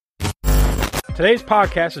Today's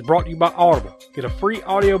podcast is brought to you by Audible. Get a free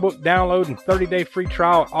audiobook download and 30-day free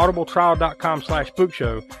trial at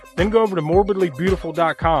audibletrial.com/spookshow. Then go over to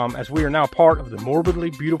morbidlybeautiful.com as we are now part of the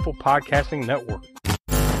Morbidly Beautiful Podcasting Network.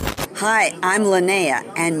 Hi, I'm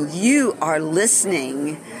Linnea, and you are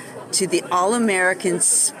listening to the All-American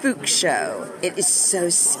Spook Show. It is so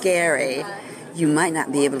scary. You might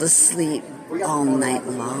not be able to sleep all night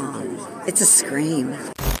long. It's a scream.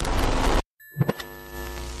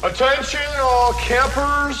 Attention all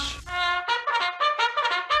campers.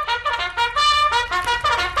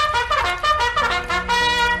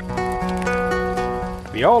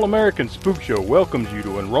 The All-American Spook Show welcomes you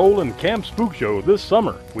to enroll in Camp Spook Show this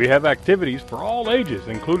summer. We have activities for all ages,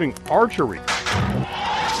 including archery,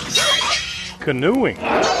 canoeing,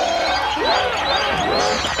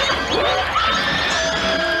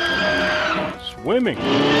 swimming,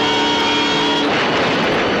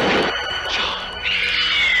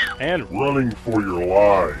 and running for your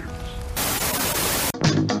lives.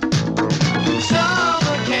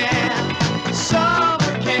 Summer camp,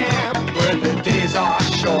 where the days are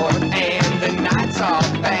short and the nights are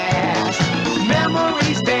fast.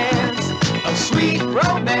 Memories dance of sweet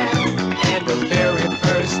romance and the very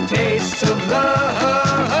first taste of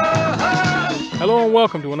love. Hello and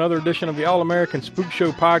welcome to another edition of the All-American Spook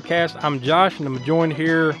Show podcast. I'm Josh and I'm joined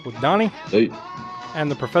here with Donnie. Hey.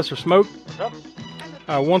 And the Professor Smoke. What's up?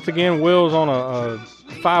 Once again, Will's on a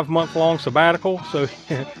 5-month-long sabbatical, so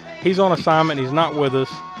he's on assignment. He's not with us,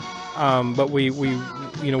 but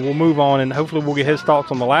we'll move on, and hopefully we'll get his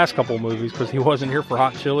thoughts on the last couple of movies because he wasn't here for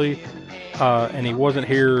Hot Chili, and he wasn't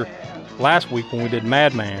here last week when we did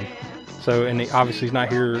Madman. So, and obviously he's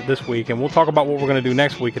not here this week, and we'll talk about what we're going to do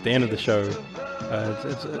next week at the end of the show.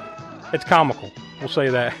 It's comical. We'll say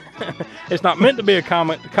that. It's not meant to be a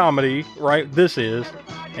comedy, right? This is.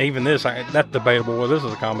 Even this, that's debatable whether this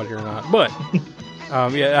is a comedy or not. But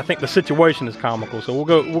yeah, I think the situation is comical, so we'll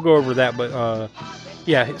go over that. But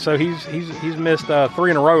yeah, so he's missed 3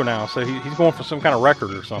 in a row now, so he's going for some kind of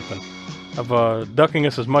record or something of ducking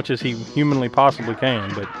us as much as he humanly possibly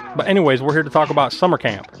can. But anyways, we're here to talk about Summer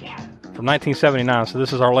Camp from 1979. So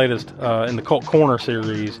this is our latest in the Cult Corner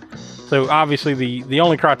series. So obviously the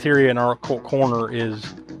only criteria in our Cult Corner is,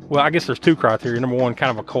 well, I guess there's 2 criteria. Number one,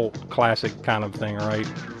 kind of a cult classic kind of thing, right?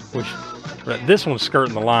 But this one's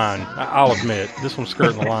skirting the line. I'll admit, this one's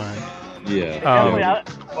skirting the line. Yeah.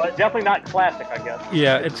 Definitely not classic, I guess.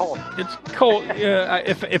 Yeah, it's cult. Yeah,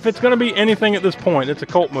 if it's going to be anything at this point, it's a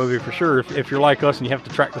cult movie for sure. If you're like us and you have to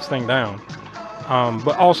track this thing down.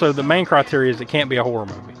 But also the main criteria is it can't be a horror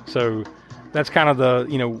movie. So that's kind of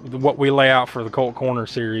what we lay out for the Cult Corner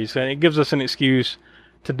series, and it gives us an excuse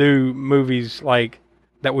to do movies like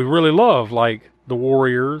that we really love, like The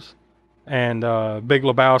Warriors and Big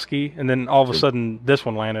Lebowski, and then all of a sudden this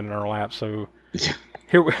one landed in our lap. So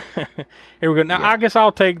here we go. Now I guess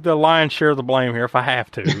I'll take the lion's share of the blame here if I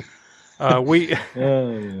have to.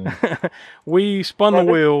 We spun the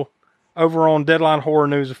wheel over on Deadline Horror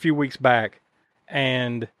News a few weeks back,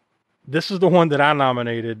 and this is the one that I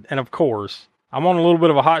nominated. And of course, I'm on a little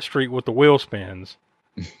bit of a hot streak with the wheel spins.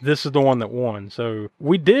 This is the one that won. So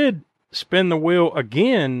we did spin the wheel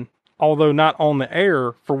again, although not on the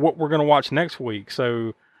air, for what we're going to watch next week.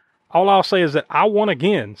 So all I'll say is that I won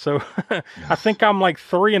again. So I think I'm like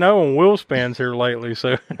 3-0 on wheel spins here lately.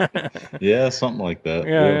 So yeah, something like that.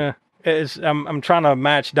 Yeah. I'm trying to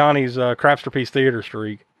match Donnie's Crapsterpiece Theater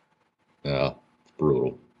streak. Yeah, it's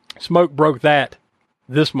brutal. Smoke broke that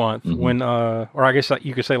this month when, or I guess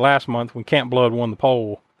you could say last month when Camp Blood won the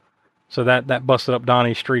poll. So that busted up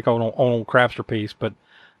Donnie's streak on old Crapsterpiece. But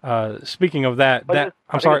speaking of that,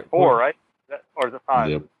 I'm sorry. 4, right? Or is it 5?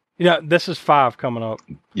 Yep. Yeah, this is 5 coming up.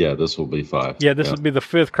 Yeah, this will be 5. Yeah, this will be the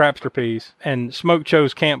 5th Crapsterpiece. And Smoke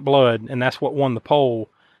chose Camp Blood, and that's what won the poll.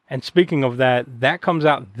 And speaking of that comes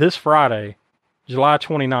out this Friday, July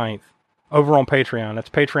 29th, over on Patreon. That's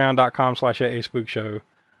patreon.com/AASpookShow.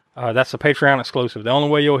 That's the Patreon exclusive. The only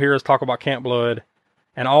way you'll hear us talk about Camp Blood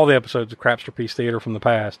and all the episodes of Crapsterpiece Theater from the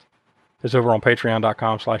past is over on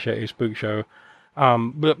patreon.com/AASpookShow.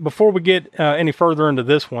 But before we get any further into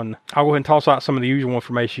this one, I'll go ahead and toss out some of the usual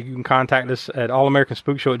information. You can contact us at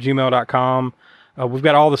allamericanspookshow@gmail.com. We've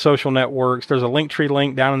got all the social networks. There's a Linktree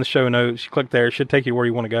link down in the show notes. You click there. It should take you where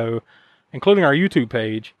you want to go, including our YouTube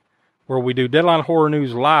page, where we do Deadline Horror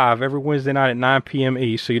News live every Wednesday night at 9 p.m.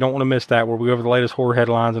 East, so you don't want to miss that, where we go over the latest horror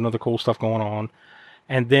headlines and other cool stuff going on.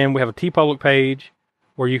 And then we have a TeePublic page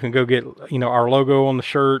where you can go get, our logo on the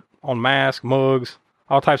shirt, on mask, mugs,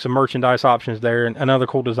 all types of merchandise options there, and other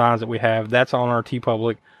cool designs that we have. That's on our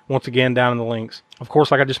TeePublic. Once again, down in the links. Of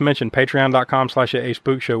course, like I just mentioned,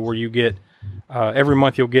 patreon.com/AASpookShow, where you get, every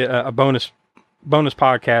month you'll get a bonus bonus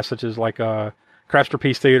podcasts, such as like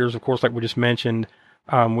Crafterpiece Theaters, of course, like we just mentioned.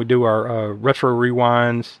 We do our retro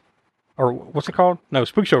rewinds, or what's it called? No,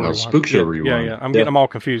 Spook Show Rewinds. Spook Show Rewind. Yeah. I'm getting them all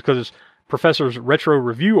confused because it's Professor's retro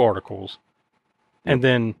review articles, and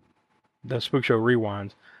then the Spook Show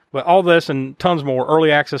Rewinds. But all this and tons more,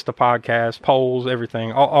 early access to podcasts, polls,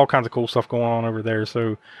 everything, all kinds of cool stuff going on over there.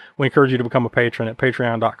 So we encourage you to become a patron at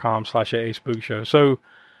patreon.com/AASpookShow. So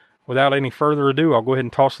without any further ado, I'll go ahead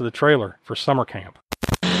and toss to the trailer for Summer Camp.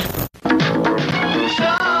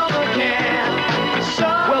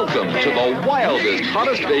 Welcome to the wildest,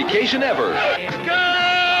 hottest vacation ever.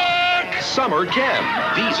 Summer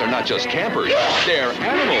camp. These are not just campers, they're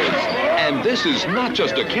animals. And this is not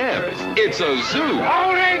just a camp, it's a zoo.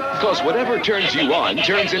 Because whatever turns you on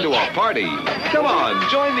turns into a party. Come on,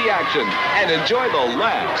 join the action and enjoy the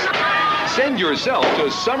laughs. Send yourself to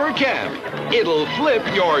summer camp. It'll flip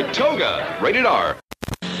your toga. Rated R.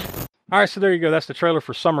 All right, so there you go. That's the trailer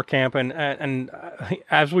for Summer Camp, and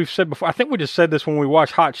as we've said before, I think we just said this when we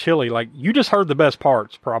watched Hot Chili. Like, you just heard the best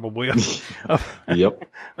parts, probably,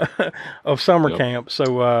 of Summer Camp.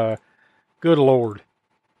 So, good Lord,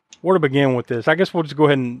 where to begin with this? I guess we'll just go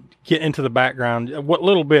ahead and get into the background. What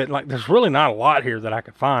little bit? Like, there's really not a lot here that I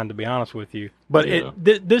could find, to be honest with you. But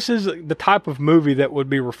this is the type of movie that would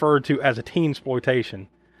be referred to as a teen exploitation,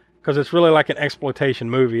 because it's really like an exploitation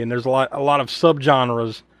movie, and there's a lot of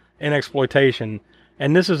subgenres in exploitation,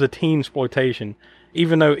 and this is a teen exploitation,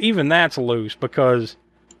 even though even that's loose, because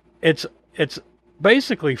it's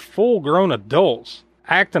basically full-grown adults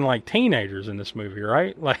acting like teenagers in this movie,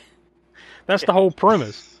 right? Like, that's the whole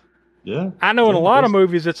premise. Yeah. I know in a lot of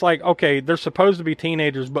movies it's like, okay, they're supposed to be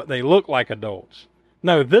teenagers, but they look like adults.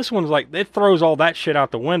 No, this one's like, it throws all that shit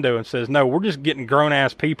out the window and says, no, we're just getting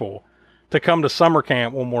grown-ass people to come to summer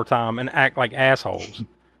camp one more time and act like assholes.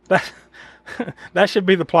 That should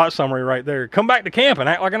be the plot summary right there. Come back to camp and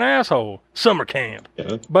act like an asshole. Summer camp.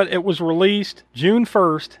 Yeah. But it was released June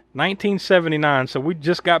 1st, 1979, so we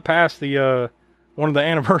just got past the one of the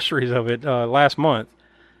anniversaries of it last month,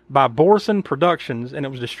 by Borson Productions, and it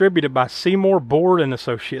was distributed by Seymour Board and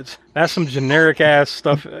Associates. That's some generic ass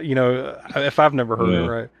stuff, if I've never heard it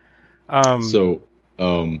right.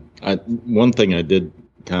 One thing I did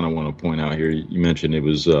kind of want to point out here, you mentioned it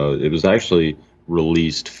was actually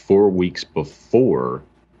released 4 weeks before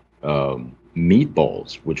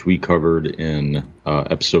Meatballs, which we covered in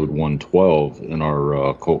episode 112 in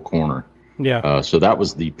our Cult Corner. Yeah. So that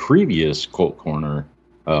was the previous Cult Corner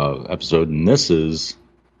episode, and this is,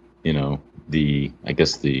 the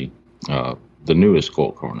newest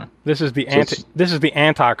Cult Corner. This is the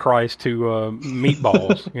Antichrist to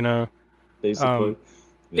Meatballs, Basically.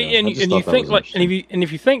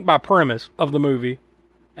 If you think by premise of the movie,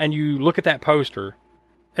 and you look at that poster,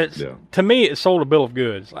 to me, it sold a bill of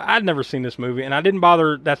goods. I'd never seen this movie, and I didn't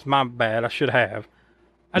bother. That's my bad. I should have.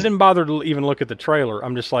 I didn't bother to even look at the trailer.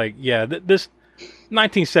 I'm just like, this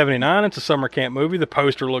 1979, it's a summer camp movie. The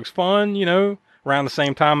poster looks fun, around the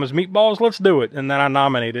same time as Meatballs. Let's do it. And then I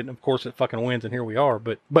nominated it, and of course it fucking wins, and here we are.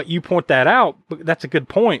 But you point that out, but that's a good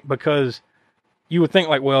point, because you would think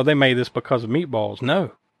like, well, they made this because of Meatballs.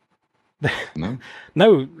 No.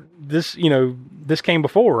 No, this came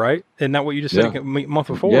before, right? Isn't that what you just said? A month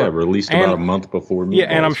before? Yeah, released about a month before Meatballs. Yeah,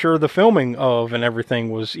 and I'm sure the filming of and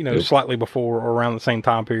everything was, slightly before or around the same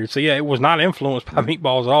time period. So yeah, it was not influenced by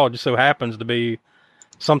Meatballs at all. It just so happens to be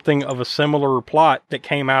something of a similar plot that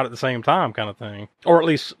came out at the same time, kind of thing, or at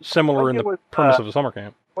least similar in the premise of a summer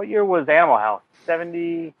camp. What year was Animal House?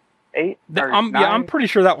 78? I'm pretty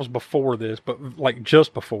sure that was before this, but like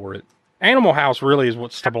just before it. Animal House really is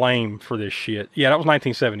what's to blame for this shit. Yeah, that was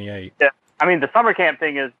 1978. Yeah, I mean, the summer camp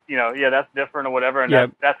thing is, that's different or whatever,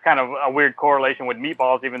 and that's kind of a weird correlation with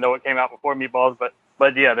Meatballs, even though it came out before Meatballs.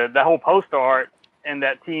 But yeah, the whole poster art and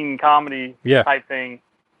that teen comedy type thing,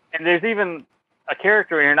 and there's even a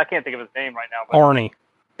character in here, and I can't think of his name right now. But Arnie.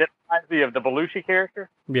 That reminds me of the Belushi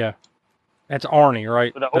character. Yeah, that's Arnie,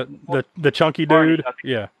 right? The chunky dude. Arnie,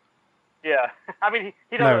 yeah. Yeah, I mean,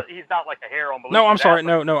 he's not like a hair on Belushi. No, I'm sorry.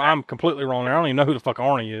 No, I'm completely wrong there. I don't even know who the fuck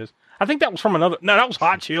Arnie is. I think that was from another. No, that was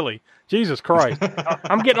Hot Chili. Jesus Christ.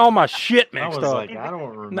 I'm getting all my shit mixed up. Like, I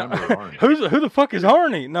don't remember Arnie. Who the fuck is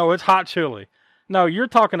Arnie? No, it's Hot Chili. No, you're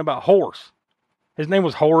talking about Horse. His name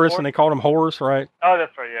was Horace, and they called him Horace, right? Oh,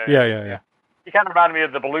 that's right. Yeah. He kind of reminded me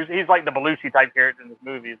of the Belushi. He's like the Belushi type character in this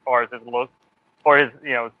movie as far as his look, or his,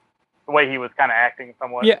 the way he was kind of acting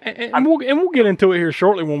somewhat. Yeah, and we'll get into it here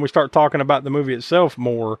shortly when we start talking about the movie itself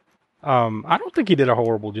more. I don't think he did a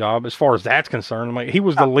horrible job as far as that's concerned. Like, he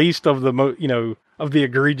was the least of the of the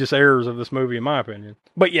egregious errors of this movie, in my opinion.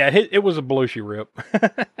 But yeah, it was a Belushi rip.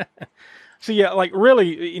 So yeah, like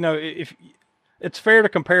really, if it's fair to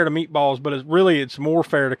compare to Meatballs, but it's more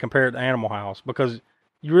fair to compare it to Animal House, because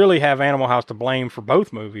you really have Animal House to blame for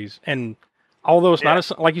both movies. And although it's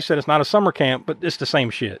not like you said, it's not a summer camp, but it's the same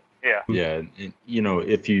shit. Yeah. Yeah. You know,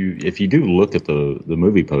 if you do look at the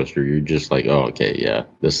movie poster, you're just like, oh, okay, yeah,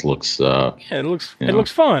 this looks. It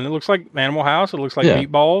looks fun. It looks like Animal House. It looks like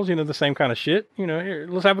Meatballs. You know, the same kind of shit. You know, here,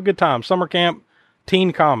 let's have a good time. Summer camp,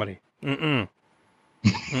 teen comedy.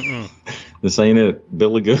 This ain't it.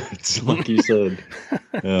 Billy Goods, like you said.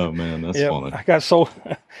 Oh man, that's funny.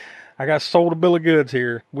 I got sold a bill of goods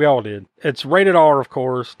here. We all did. It's rated R, of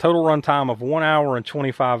course. Total runtime of 1 hour and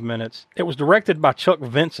 25 minutes. It was directed by Chuck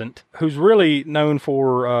Vincent, who's really known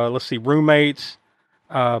for, Roommates,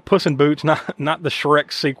 Puss in Boots, not the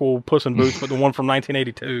Shrek sequel, Puss in Boots, but the one from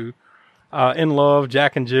 1982. In Love,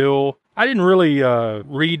 Jack and Jill. I didn't really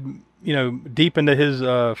read, deep into his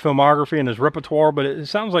filmography and his repertoire, but it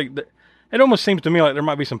sounds like it almost seems to me like there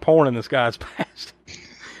might be some porn in this guy's past.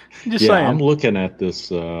 Just saying. I'm looking at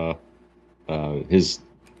this. His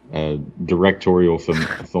directorial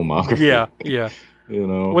filmography. Yeah. You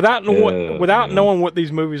know, without knowing what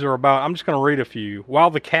these movies are about, I'm just going to read a few. While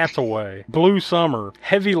the Cat's Away, Blue Summer,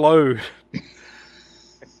 Heavy Load,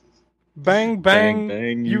 Bang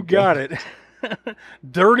Bang, you got it.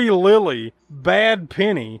 Dirty Lily, Bad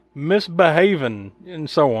Penny, Misbehavin', and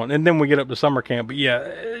so on. And then we get up to summer camp. But yeah,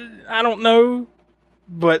 I don't know,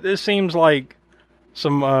 but it seems like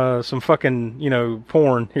some fucking,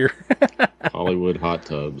 porn here. Hollywood hot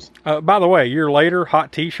tubs. By the way, a year later,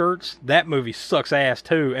 Hot T-Shirts, that movie sucks ass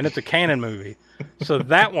too, and it's a Cannon movie. So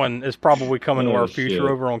that one is probably coming to our future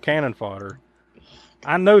over on Cannon Fodder.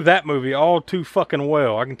 I know that movie all too fucking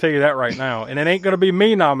well. I can tell you that right now. And it ain't going to be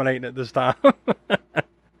me nominating it this time. Oh,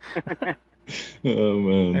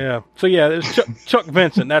 man. Yeah. So, yeah, it's Chuck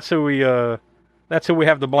Vincent. That's who we have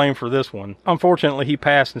to blame for this one. Unfortunately, he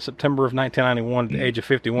passed in September of 1991 at the age of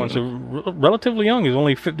 51. So, relatively young. He was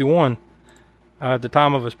only 51 at the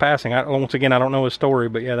time of his passing. Once again, I don't know his story,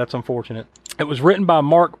 but yeah, that's unfortunate. It was written by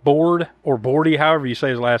Mark Borde, or Bordy, however you say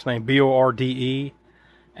his last name, Borde,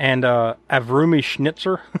 and Avrumi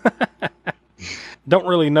Schnitzer. Don't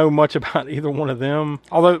really know much about either one of them.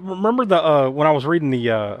 Although, remember when I was reading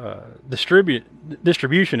the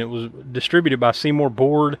distribution, it was distributed by Seymour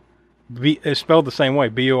Borde. It's spelled the same way,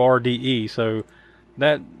 Borde. So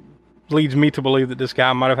that leads me to believe that this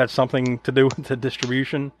guy might have had something to do with the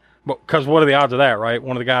distribution. Because what are the odds of that, right?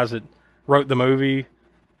 One of the guys that wrote the movie,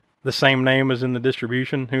 the same name as in the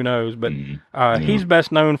distribution, who knows? But he's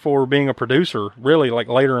best known for being a producer, really, like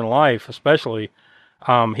later in life, especially.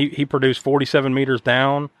 He produced 47 Meters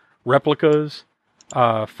Down, Replicas,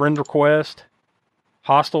 Friend Request,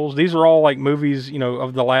 Hostels. These are all like movies,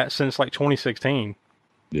 of the last since like 2016.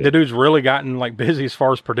 Yeah. The dude's really gotten like busy as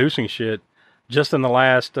far as producing shit just in the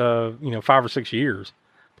last 5 or 6 years.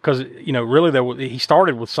 Because really he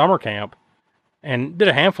started with Summer Camp and did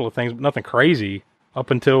a handful of things, but nothing crazy up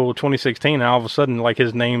until 2016. And all of a sudden, like,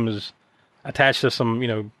 his name is attached to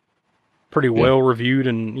some pretty well reviewed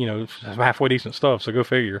and halfway decent stuff. So go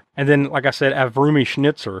figure. And then, like I said, Avrumi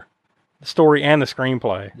Schnitzer, the story and the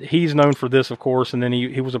screenplay. He's known for this, of course. And then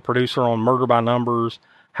he was a producer on Murder by Numbers,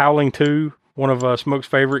 Howling 2, one of Smoke's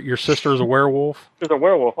favorite, Your Sister's a Werewolf. There's a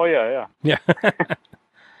werewolf. Oh yeah. Yeah.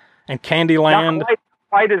 And Candyland. Not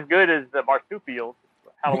quite as good as the Marsupials.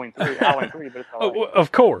 Halloween 3, but it's all right.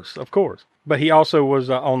 Of course. But he also was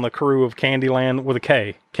on the crew of Candyland with a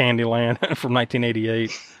K, Candyland from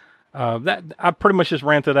 1988. I pretty much just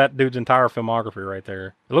ran through that dude's entire filmography right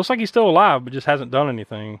there. It looks like he's still alive, but just hasn't done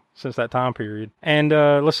anything since that time period. And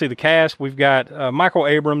let's see the cast. We've got Michael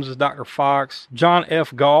Abrams as Dr. Fox, John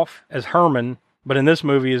F. Goff as Herman, but in this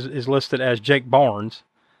movie is listed as Jake Barnes.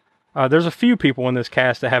 There's a few people in this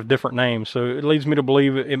cast that have different names, so it leads me to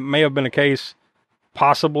believe it may have been a case,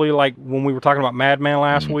 possibly like when we were talking about Madman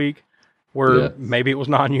last week, where maybe it was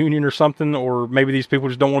non-union or something, or maybe these people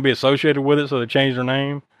just don't want to be associated with it, so they changed their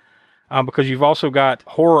name. Because you've also got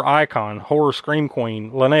horror icon, horror scream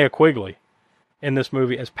queen, Linnea Quigley in this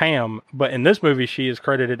movie as Pam, but in this movie she is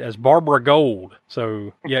credited as Barbara Gold.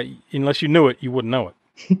 So, yeah, unless you knew it, you wouldn't know it.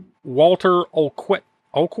 Walter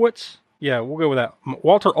Olkowitz? Yeah, we'll go with that.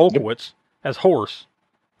 Walter Olkowitz as Horse.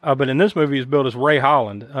 But in this movie, he's billed as Ray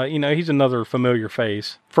Holland. He's another familiar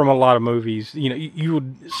face from a lot of movies. You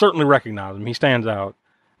would certainly recognize him. He stands out.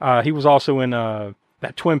 He was also in that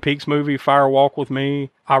Twin Peaks movie, Fire Walk with Me.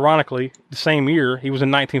 Ironically, the same year, he was in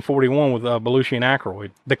 1941 with Belushi and Aykroyd.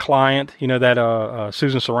 The Client, that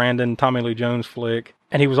Susan Sarandon, Tommy Lee Jones flick.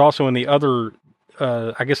 And he was also in the other,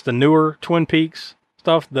 the newer Twin Peaks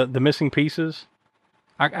stuff, the Missing Pieces.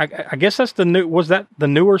 I guess that's the new. Was that the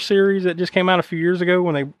newer series that just came out a few years ago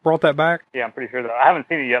when they brought that back? Yeah, I'm pretty sure that I haven't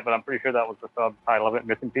seen it yet, but I'm pretty sure that was the subtitle of it,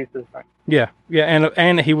 Missing Pieces. Right? Yeah,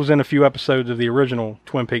 and he was in a few episodes of the original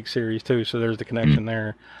Twin Peaks series too. So there's the connection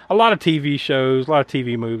there. A lot of TV shows, a lot of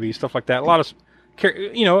TV movies, stuff like that. A lot of,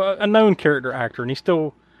 a known character actor, and he's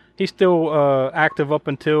still active up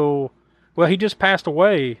until. Well, he just passed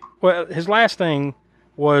away. Well, his last thing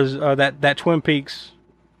was that Twin Peaks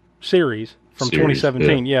series from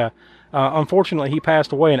 2017. Yeah. Unfortunately, he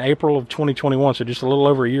passed away in April of 2021, so just a little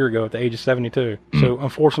over a year ago at the age of 72. So,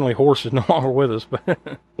 unfortunately, Horst is no longer with us. But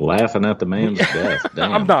laughing at the man's death.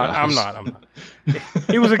 Damn, I'm not.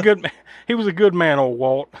 He was a good man, old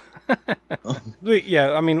Walt.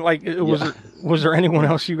 Yeah, I mean, like, was there anyone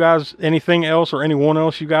else anything else or anyone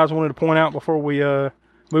else you guys wanted to point out before we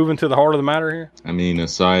move into the heart of the matter here? I mean,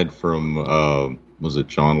 aside from, was it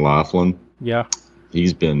John Laughlin? Yeah.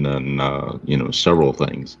 He's been in, several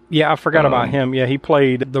things. Yeah, I forgot about him. Yeah, he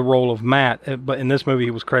played the role of Matt, but in this movie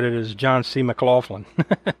he was credited as John C. McLaughlin.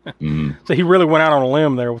 So he really went out on a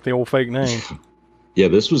limb there with the old fake name. Yeah,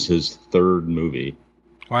 this was his third movie.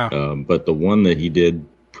 Wow. But the one that he did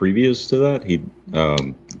previous to that, he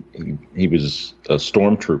was a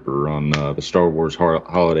stormtrooper on the Star Wars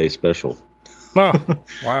Holiday Special. Oh,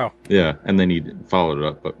 wow. Yeah, and then he followed it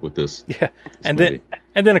up with this. Yeah, and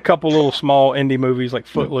then a couple little small indie movies like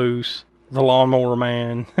Footloose, The Lawnmower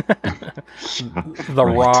Man, The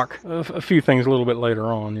Rock, a few things a little bit later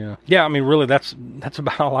on. Yeah, yeah. I mean, really, that's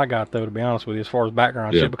about all I got though, to be honest with you, as far as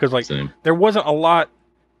background shit, because there wasn't a lot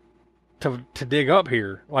to dig up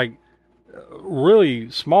here. Like, really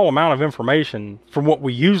small amount of information from what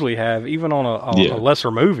we usually have, even on a lesser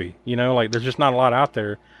movie. Like there's just not a lot out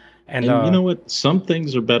there. And you know what? Some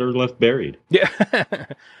things are better left buried. Yeah.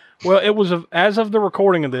 Well, it was as of the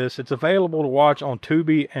recording of this, it's available to watch on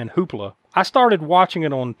Tubi and Hoopla. I started watching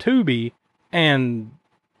it on Tubi, and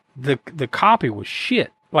the copy was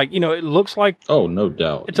shit. Like, it looks like... Oh, no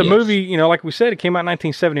doubt. It's a movie, like we said, it came out in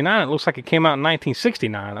 1979. It looks like it came out in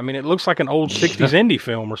 1969. I mean, it looks like an old 60s indie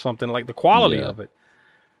film or something, like the quality of it.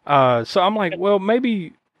 So I'm like, well,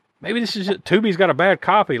 maybe this is it. Tubi's got a bad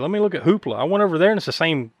copy. Let me look at Hoopla. I went over there, and it's the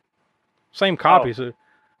same copy. So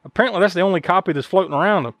apparently that's the only copy that's floating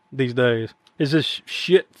around these days, is this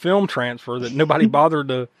shit film transfer that nobody bothered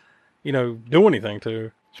to, do anything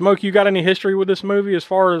to. Smoke, you got any history with this movie as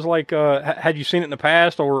far as like, had you seen it in the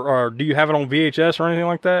past, or do you have it on VHS or anything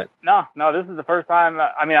like that? No, this is the first time.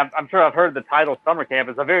 I mean, I'm sure I've heard the title Summer Camp.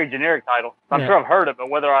 It's a very generic title. So I'm sure I've heard it, but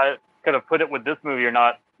whether I could have put it with this movie or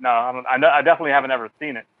not, no, I definitely haven't ever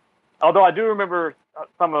seen it. Although I do remember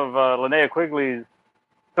some of Linnea Quigley's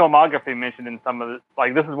filmography mentioned in some of it.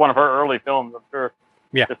 Like, this is one of her early films, I'm sure.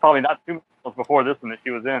 Yeah. There's probably not too much before this one that she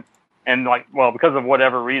was in. And, like, well, because of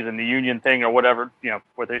whatever reason, the union thing or whatever,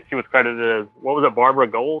 where she was credited as, what was it, Barbara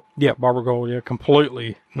Gold? Yeah, Barbara Gold, yeah,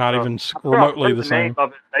 completely, not even remotely the same. Name of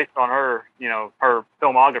it based on her, her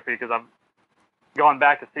filmography, because I've gone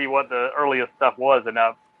back to see what the earliest stuff was, and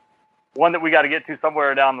one that we got to get to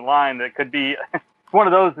somewhere down the line that could be, one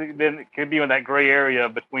of those that could be in that gray area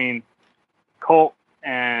between cult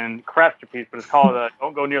and Crapsterpiece, but it's called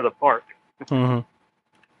Don't Go Near the Park. Mm-hmm.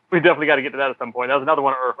 We definitely got to get to that at some point. That was another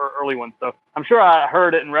one of her early ones. So I'm sure I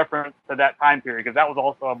heard it in reference to that time period, because that was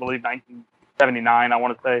also, I believe, 1979, I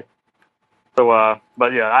want to say. So,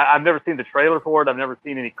 but yeah, I've never seen the trailer for it. I've never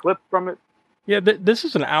seen any clips from it. Yeah, this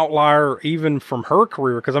is an outlier even from her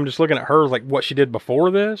career, because I'm just looking at her, like what she did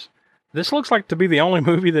before this. This looks like to be the only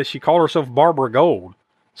movie that she called herself Barbara Gold.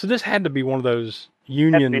 So this had to be one of those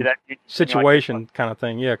union situation kind of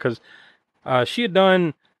thing. Yeah, because she had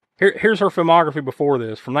done... Here's her filmography before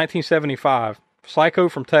this, from 1975. Psycho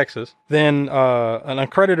from Texas. Then an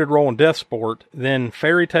uncredited role in Death Sport. Then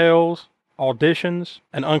Fairy Tales, Auditions,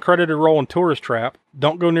 an uncredited role in Tourist Trap,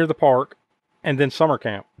 Don't Go Near the Park, and then Summer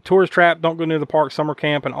Camp. Tourist Trap, Don't Go Near the Park, Summer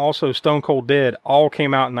Camp, and also Stone Cold Dead all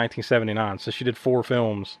came out in 1979. So she did 4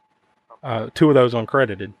 films. 2 of those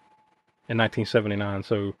uncredited in 1979.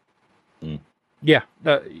 So, yeah,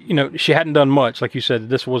 she hadn't done much. Like you said,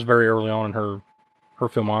 this was very early on in her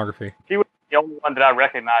filmography. She was the only one that I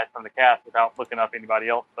recognized from the cast without looking up anybody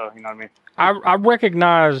else. So, you know what I mean? I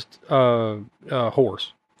recognized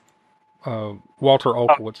Horst, Walter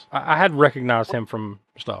Olkowitz. I had recognized him from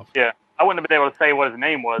stuff. Yeah. I wouldn't have been able to say what his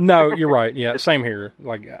name was. No, you're right. Yeah, same here.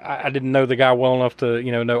 Like, I didn't know the guy well enough to,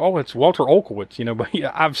 know, oh, it's Walter Olkowitz, but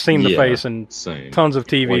yeah, I've seen the face in tons of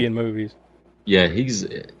TV and movies. Yeah, his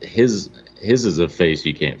is a face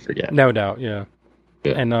you can't forget. No doubt, yeah.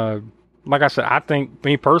 And like I said, I think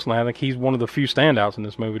he's one of the few standouts in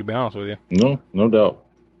this movie, to be honest with you. No doubt.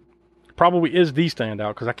 probably is the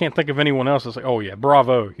standout because I can't think of anyone else that's like, oh yeah,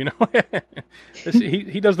 bravo, you know.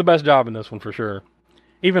 He does the best job in this one for sure.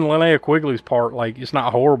 Even Linnea Quigley's part, like, it's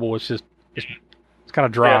not horrible. It's just it's kind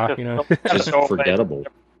of dry, you know. Just forgettable.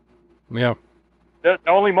 Yeah. The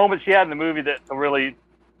only moment she had in the movie that really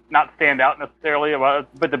not stand out necessarily,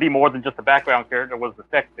 but to be more than just a background character was the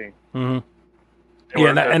sex scene. Mm-hmm.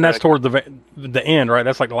 Yeah, and that's toward the end, right?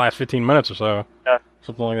 That's like the last 15 minutes or so. Yeah.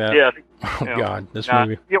 Something like that. Yeah. Oh, God, this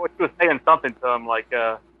movie. Yeah, she was saying something to him, like,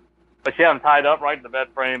 but she had him tied up right in the bed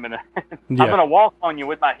frame, and I'm going to walk on you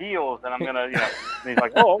with my heels, and I'm going to, you know, and he's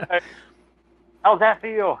like, oh, okay. How's that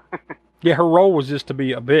feel? Yeah, her role was just to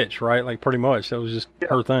be a bitch, right? Like, pretty much. That was just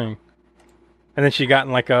her thing. And then she got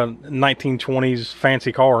in, like, a 1920s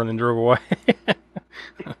fancy car and then drove away.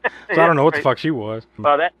 So I don't know what the fuck she was.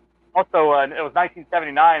 That also, it was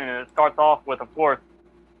 1979, and it starts off with, of course,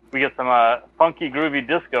 we get some funky, groovy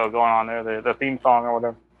disco going on there, the theme song or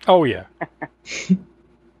whatever. Oh, yeah.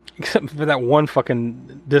 Except for that one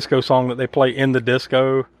fucking disco song that they play in the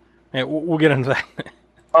disco. And we'll get into that.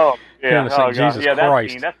 Oh, yeah. Oh, Jesus yeah,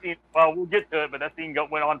 Christ. That scene, well, we'll get to it, but that scene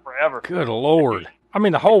went on forever. Good Lord. I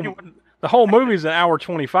mean, the whole movie's an hour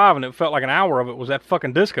 25, and it felt like an hour of it was that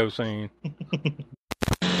fucking disco scene.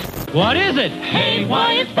 What is it? Hey,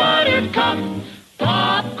 why it's Buttercup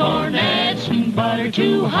popcorn. Add some butter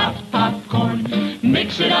to hot popcorn.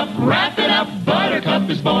 Mix it up, wrap it up. Buttercup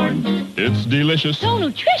is born. It's delicious. So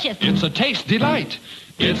nutritious. It's a taste delight.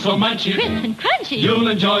 It's so munchy. Crisp and crunchy. You'll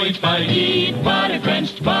enjoy each bite. Eat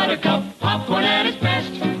butter-drenched Buttercup popcorn at its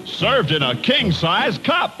best. Served in a king-size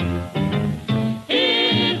cup.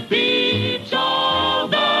 It beats all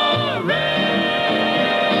the rest.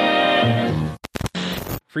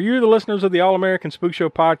 For you, the listeners of the All-American Spook Show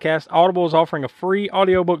podcast, Audible is offering a free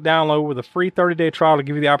audiobook download with a free 30-day trial to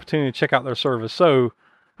give you the opportunity to check out their service. So,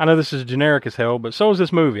 I know this is generic as hell, but so is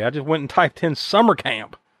this movie. I just went and typed in Summer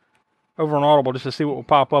Camp over on Audible just to see what will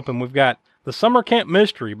pop up, and we've got The Summer Camp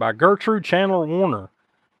Mystery by Gertrude Chandler Warner.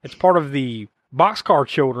 It's part of the Boxcar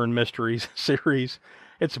Children Mysteries series.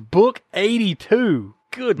 It's book 82.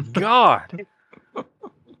 Good God.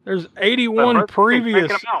 There's 81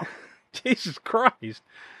 previous. Jesus Christ.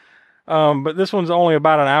 But this one's only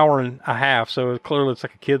about an hour and a half, so clearly it's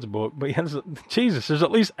like a kid's book. But Jesus, there's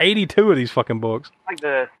at least 82 of these fucking books. Like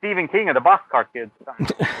the Stephen King of the Boxcar Kids.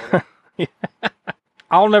 Yeah.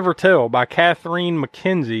 I'll Never Tell by Catherine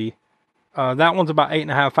McKenzie. That one's about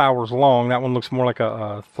 8.5 hours long. That one looks more like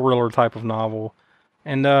a thriller type of novel.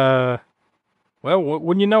 And, well,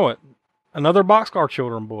 wouldn't you know it? Another Boxcar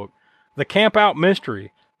Children book. The Camp Out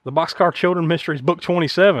Mystery. The Boxcar Children Mysteries, book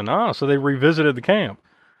 27. So they revisited the camp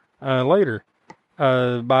later.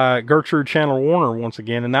 By Gertrude Chandler Warner once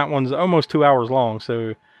again. And that one's almost 2 hours long.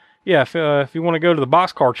 So, yeah, if you want to go to the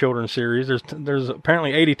Boxcar Children series, there's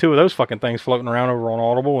apparently 82 of those fucking things floating around over on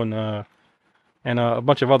Audible and a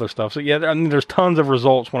bunch of other stuff. So, yeah, I mean, there's tons of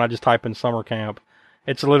results when I just type in summer camp.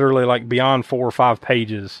 It's literally like beyond 4 or 5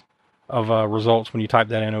 pages of results when you type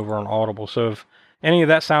that in over on Audible. So if any of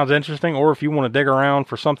that sounds interesting, or if you want to dig around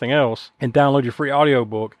for something else and download your free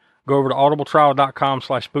audiobook, go over to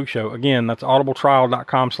audibletrial.com/spookshow. Again, that's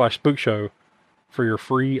audibletrial.com/spookshow for your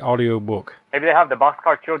free audiobook. Maybe they have the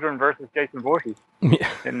Boxcar Children versus Jason Voorhees. Yeah.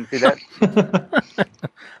 Didn't see that.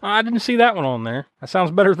 I didn't see that one on there. That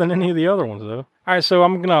sounds better than any of the other ones, though. All right, so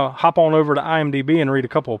I'm going to hop on over to IMDb and read a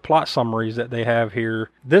couple of plot summaries that they have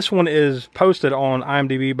here. This one is posted on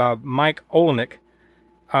IMDb by Mike Olenek.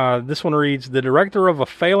 This one reads, the director of a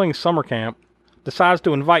failing summer camp decides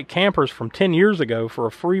to invite campers from 10 years ago for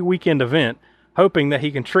a free weekend event, hoping that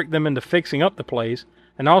he can trick them into fixing up the place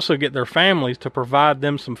and also get their families to provide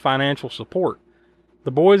them some financial support.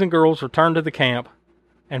 The boys and girls return to the camp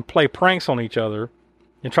and play pranks on each other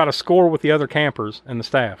and try to score with the other campers and the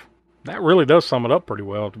staff. That really does sum it up pretty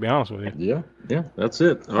well, to be honest with you. Yeah, that's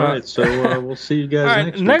it. All right, so we'll see you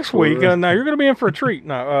guys next week. Now, you're going to be in for a treat.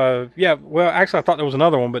 No, well, actually, I thought there was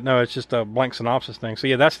another one, but no, it's just a blank synopsis thing. So,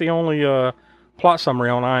 yeah, that's the only plot summary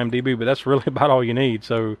on IMDb, but that's really about all you need.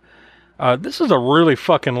 So, this is a really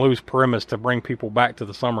fucking loose premise to bring people back to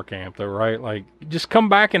the summer camp, though, right? Like, just come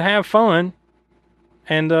back and have fun.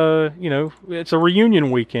 And, it's a reunion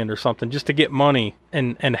weekend or something just to get money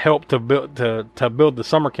and help to build the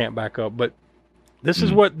summer camp back up. But this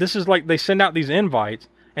is like they send out these invites,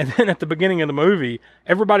 and then at the beginning of the movie,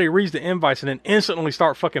 everybody reads the invites and then instantly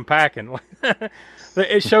start fucking packing.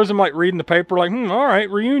 It shows them like reading the paper, like, all right,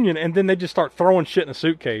 reunion. And then they just start throwing shit in a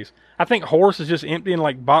suitcase. I think Horace is just emptying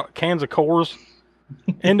like cans of Coors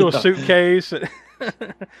into a suitcase.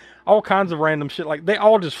 All kinds of random shit. Like, they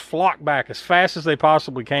all just flock back as fast as they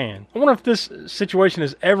possibly can. I wonder if this situation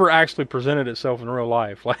has ever actually presented itself in real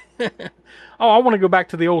life. Like, oh, I want to go back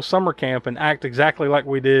to the old summer camp and act exactly like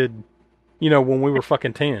we did, when we were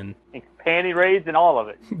fucking 10. Panty raids and all of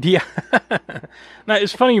it. Yeah. Now,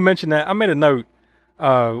 it's funny you mentioned that. I made a note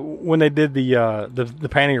when they did the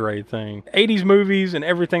panty raid thing. 80s movies and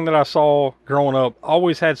everything that I saw growing up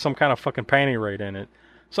always had some kind of fucking panty raid in it.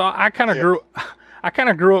 So I kind of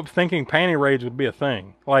grew up thinking panty raids would be a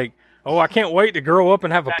thing. Like, oh, I can't wait to grow up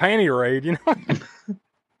and have a panty raid,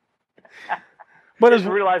 But I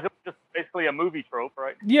didn't realize it was just basically a movie trope,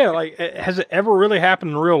 right? Yeah, like, has it ever really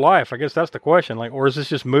happened in real life? I guess that's the question. Like, or is this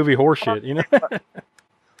just movie horseshit,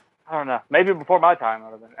 I don't know. Maybe before my time,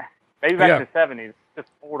 I would have been. Maybe back in the 70s. Just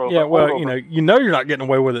yeah, well, you're not getting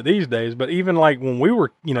away with it these days. But even like when we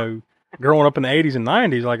were, growing up in the 80s and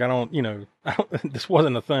 90s, like, this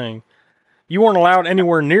wasn't a thing. You weren't allowed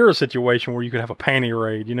anywhere near a situation where you could have a panty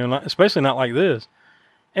raid, especially not like this.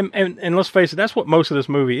 And let's face it, that's what most of this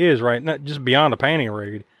movie is, right? Not just beyond a panty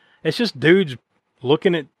raid. It's just dudes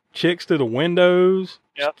looking at chicks through the windows.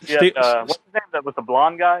 Yep. What's his name? That was the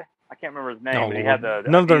blonde guy? I can't remember his name, but he had the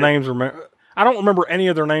none of their names I don't remember any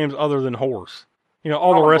of their names other than Horse.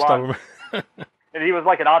 All the rest of them. And he was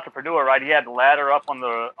like an entrepreneur, right? He had the ladder up on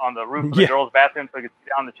the roof of the girls' bathroom so he could sit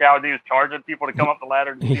down in the shower. He was charging people to come up the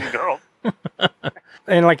ladder to see the girls.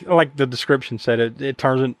 And like the description said, it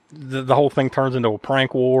turns the whole thing turns into a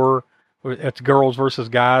prank war. It's girls versus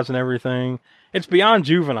guys and everything. It's beyond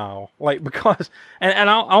juvenile, like, because and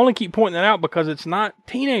I only keep pointing that out because it's not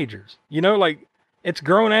teenagers. Like, it's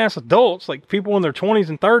grown ass adults, like people in their 20s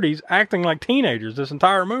and 30s, acting like teenagers. This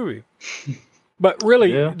entire movie. But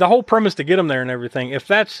really, the whole premise to get them there and everything, if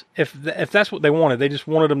that's what they wanted, they just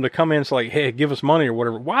wanted them to come in, so like, hey, give us money or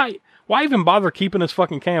whatever. Why even bother keeping this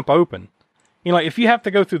fucking camp open? Like, if you have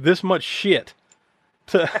to go through this much shit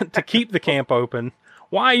to keep the camp open,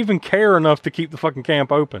 why even care enough to keep the fucking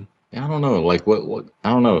camp open? I don't know. Like, what?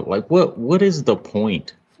 I don't know. Like, what is the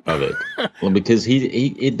point of it? Well, because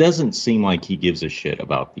it doesn't seem like he gives a shit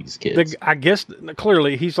about these kids. I guess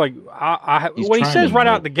clearly he's like, he says right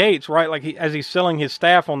out the gates, right? Like, as he's selling his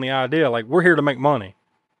staff on the idea, like, we're here to make money.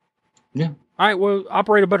 Yeah. All right, well,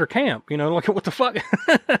 operate a better camp. Like, what the fuck?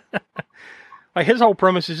 Like, his whole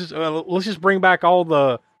premise is just, let's just bring back all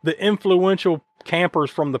the influential campers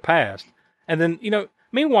from the past. And then,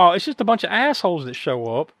 meanwhile, it's just a bunch of assholes that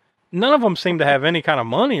show up. None of them seem to have any kind of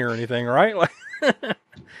money or anything, right? Like,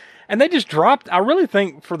 and they just dropped, I really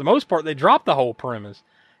think, for the most part, they dropped the whole premise.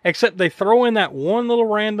 Except they throw in that one little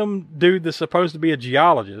random dude that's supposed to be a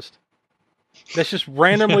geologist. That's just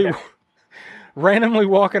randomly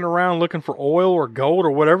walking around looking for oil or gold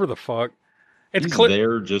or whatever the fuck. He's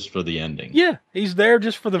there just for the ending. Yeah, he's there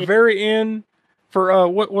just for the very end. For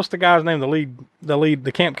what's the guy's name?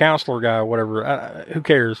 The camp counselor guy, or whatever. Who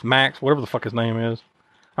cares? Max, whatever the fuck his name is.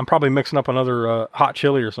 I'm probably mixing up another hot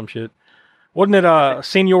chili or some shit. Wasn't it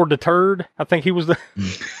Senor Deterred? I think he was the.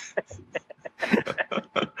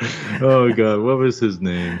 Oh god, what was his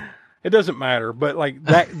name? It doesn't matter, but like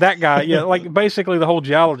that guy, yeah, like basically the whole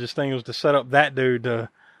geologist thing was to set up that dude to,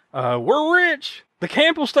 we're rich. The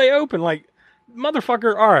camp will stay open. Like,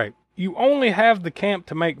 motherfucker, all right, you only have the camp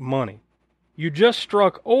to make money. You just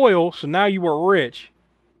struck oil, so now you are rich,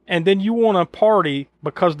 and then you want to party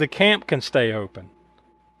because the camp can stay open.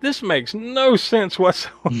 This makes no sense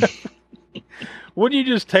whatsoever. Wouldn't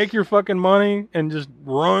you just take your fucking money and just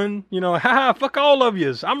run? Haha, fuck all of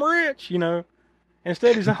yous. I'm rich,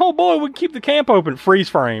 Instead, he's like, oh boy, we can keep the camp open. Freeze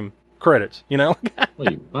frame. Credits,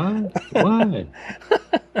 Wait, why?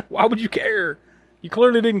 Why would you care? You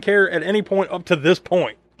clearly didn't care at any point up to this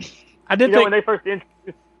point. I did think when they first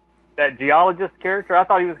introduced that geologist character, I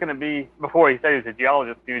thought he was going to be, before he said he was a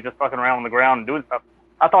geologist, he was just fucking around on the ground and doing stuff.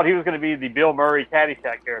 I thought he was going to be the Bill Murray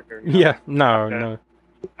Caddyshack character. Yeah, no.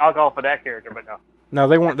 I'll go for that character, but no. No,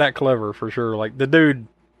 they weren't that clever for sure. Like, the dude,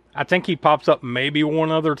 I think he pops up maybe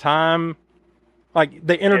one other time. Like,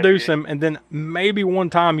 they introduce him, and then maybe one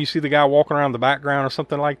time you see the guy walking around the background or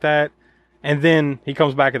something like that, and then he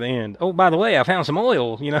comes back at the end. Oh, by the way, I found some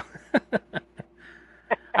oil,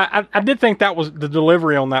 I did think that was, the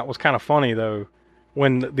delivery on that was kind of funny, though,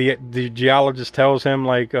 when the geologist tells him,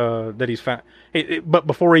 like, that he's found, but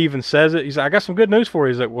before he even says it, he's like, I got some good news for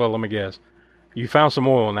you. He's like, well, let me guess. You found some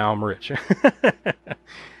oil, now I'm rich.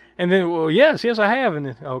 And then, well, yes, I have. And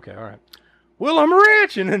then, okay, all right. Well, I'm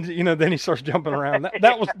rich, and then then he starts jumping around.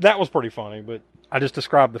 That was pretty funny, but I just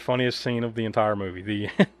described the funniest scene of the entire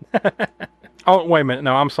movie. Oh, wait a minute,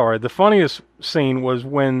 no, I'm sorry. The funniest scene was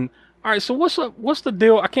when All right, so what's the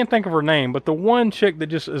deal? I can't think of her name, but the one chick that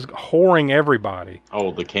just is whoring everybody.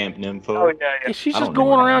 Oh, the camp nympho. Oh yeah. She's just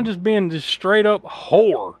going around just being just straight up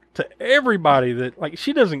whore to everybody. That like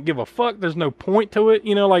she doesn't give a fuck. There's no point to it.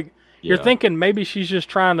 You know, like you're thinking maybe she's just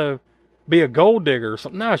trying to be a gold digger or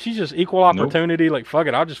something. No, she's just equal opportunity. Like fuck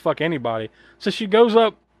it, I'll just fuck anybody. So she goes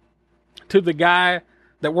up to the guy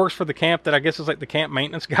that works for the camp that I guess is like the camp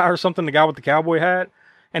maintenance guy or something, the guy with the cowboy hat.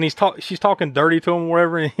 And she's talking dirty to him or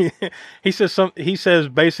whatever. And he says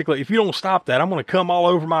basically, if you don't stop that, I'm going to come all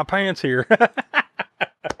over my pants here.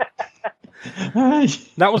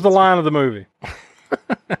 That was the line of the movie.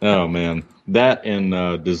 Oh man. That and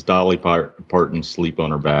does Dolly Parton sleep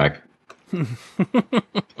on her back? Oh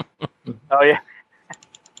yeah.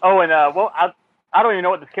 Oh, and well, I don't even know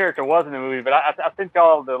what this character was in the movie, but I sent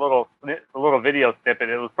y'all the little video snippet.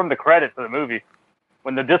 It was from the credits of the movie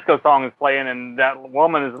when the disco song is playing, and that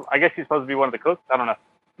woman is, I guess she's supposed to be one of the cooks. I don't know,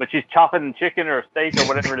 but she's chopping chicken or steak or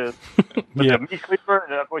whatever it is. With the meat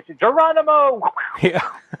cleaver, she's Geronimo. Yeah.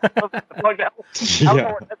 That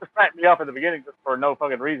cracked me up at the beginning just for no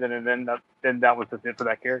fucking reason, and then that was just it for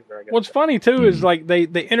that character, I guess. What's funny too is like they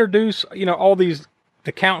introduce all these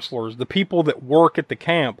the counselors, the people that work at the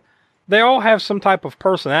camp. They all have some type of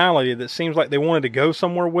personality that seems like they wanted to go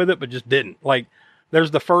somewhere with it, but just didn't. Like, there's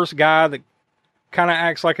the first guy that kind of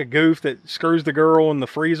acts like a goof that screws the girl in the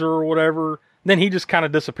freezer or whatever. Then he just kind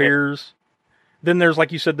of disappears. Then there's,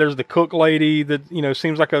 like you said, there's the cook lady that,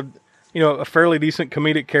 seems like a fairly decent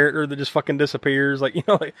comedic character that just fucking disappears. Like,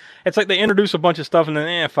 it's like they introduce a bunch of stuff and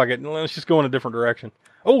then, fuck it, let's just go in a different direction.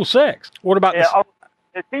 Oh, sex. What about this?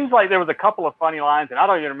 It seems like there was a couple of funny lines, and I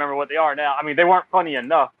don't even remember what they are now. I mean, they weren't funny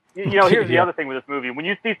enough. Here's the other thing with this movie. When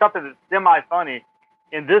you see something that's semi-funny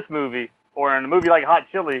in this movie or in a movie like Hot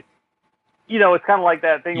Chili, it's kind of like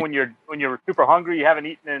that thing when you're super hungry, you haven't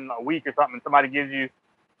eaten in a week or something, and somebody gives you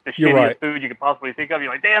the shittiest food you could possibly think of.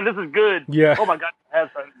 You're like, damn, this is good. Yeah. Oh my God, I have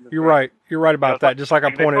something. You're right. You're right about that. Just like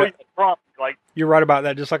I pointed out. You're right about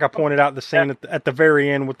that. Just like I pointed out the scene at the very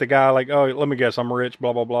end with the guy, like, oh, let me guess, I'm rich,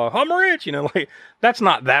 blah, blah, blah. I'm rich. Like, that's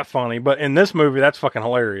not that funny, but in this movie, that's fucking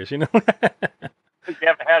hilarious, You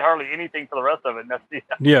haven't had hardly anything for the rest of it. And that's,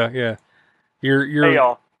 Yeah.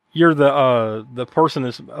 You're the person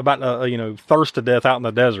that's about to, thirst to death out in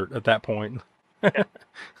the desert at that point. Yeah.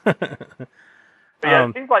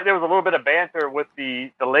 It seems like there was a little bit of banter with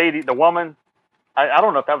the lady, the woman. I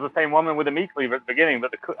don't know if that was the same woman with the meat cleaver at the beginning,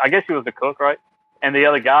 but I guess she was the cook, right? And the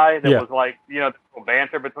other guy that was like, the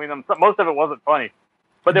banter between them. Most of it wasn't funny,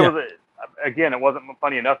 but there was it wasn't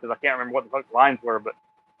funny enough because I can't remember what the fuck the lines were, but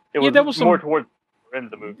it was more towards the end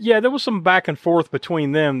of the movie. Yeah, there was some back and forth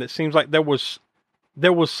between them that seems like there was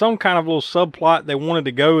some kind of little subplot. They wanted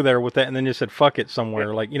to go there with that and then just said, fuck it somewhere.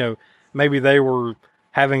 Yeah. Like, maybe they were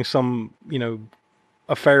having some,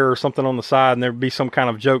 affair or something on the side and there'd be some kind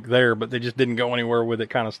of joke there, but they just didn't go anywhere with it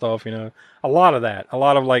kind of stuff, A lot of that. A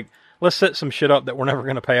lot of like, let's set some shit up that we're never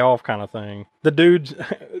going to pay off kind of thing. The dudes,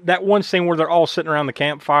 that one scene where they're all sitting around the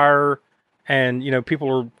campfire and,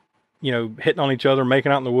 people are, hitting on each other,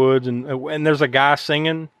 making out in the woods and there's a guy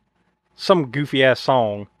singing some goofy ass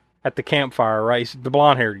song at the campfire, right? He's the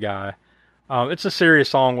blonde haired guy. It's a serious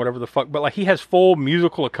song, whatever the fuck, but like he has full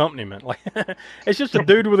musical accompaniment. Like it's just a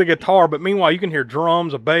dude with a guitar, but meanwhile you can hear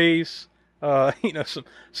drums, a bass, some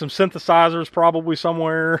synthesizers probably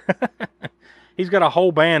somewhere. He's got a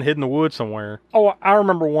whole band hidden in the woods somewhere. Oh, I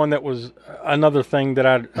remember one that was another thing that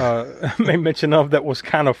I made mention of that was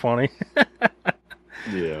kind of funny.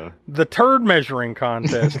 Yeah. The turd measuring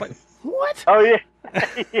contest. Like, what? Oh yeah.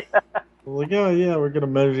 Yeah. Like, oh yeah, we're gonna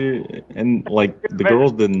measure, and like the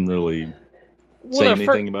girls didn't really say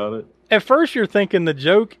anything about it. At first, you're thinking the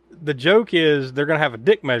joke is they're gonna have a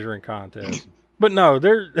dick measuring contest, but no,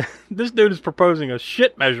 this dude is proposing a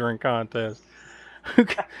shit measuring contest. Who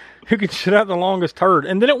can shit out the longest turd?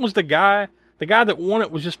 And then it was the guy that won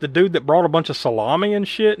it was just the dude that brought a bunch of salami and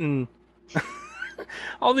shit, and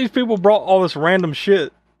all these people brought all this random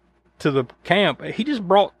shit to the camp. He just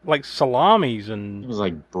brought like salamis and it was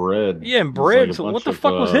like bread. Yeah, and bread. Like so what the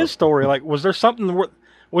fuck was his story? Like, was there something?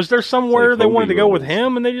 Was there somewhere they wanted to go with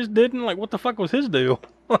him and they just didn't? Like, what the fuck was his deal?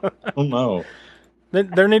 I don't know.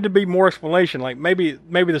 There need to be more explanation. Like maybe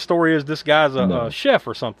the story is this guy's a chef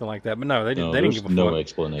or something like that. But no, they didn't give a fuck. No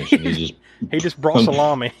explanation. He just brought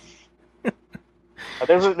salami.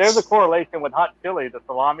 There's a correlation with Hot Chili, the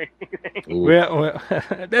salami thing. Well,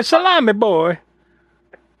 the salami boy.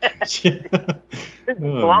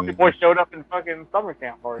 Salami boy showed up in fucking summer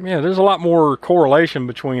camp party. Yeah, there's a lot more correlation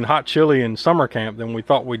between Hot Chili and summer camp than we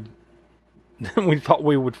thought we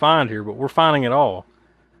would find here, but we're finding it all.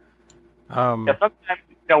 Sometimes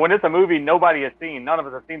when it's a movie nobody has seen, none of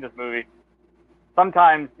us have seen this movie.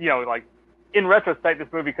 Sometimes, like in retrospect, this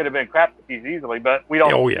movie could have been crap to piece easily, but we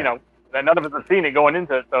don't. None of us have seen it going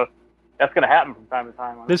into it, so that's going to happen from time to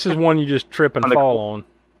time. This is one you just trip and fall on.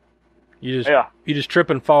 You just trip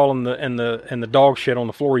and fall in the dog shit on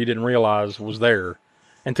the floor you didn't realize was there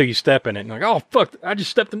until you step in it and you're like, oh fuck, I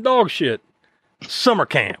just stepped in dog shit. Summer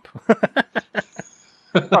camp.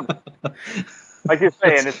 Like you're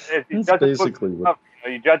saying, it's basically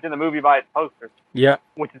you're judging the movie by its poster. Yeah,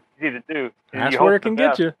 which is easy to do. That's where it can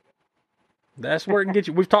get you. That's where it can get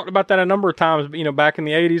you. We've talked about that a number of times, back in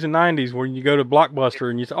the 80s and 90s, where you go to Blockbuster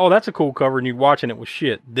and you say, oh, that's a cool cover, and you watch and it was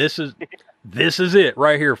shit. This is it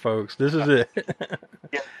right here, folks. This is it.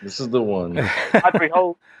 This is the one. Godfrey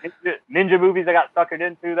Ho, ninja movies I got suckered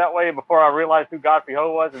into that way before I realized who Godfrey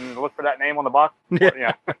Ho was and looked for that name on the box.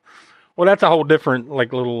 Yeah. Well, that's a whole different,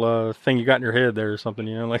 little thing you got in your head there or something,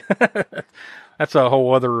 that's a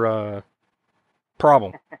whole other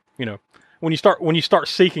problem, When you start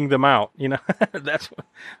seeking them out, that's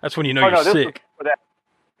when you know you're sick.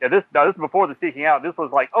 This is before the seeking out. This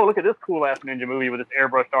was like, oh, look at this cool ass ninja movie with this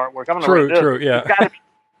airbrushed artwork. I'm gonna read this. True, yeah. It's gotta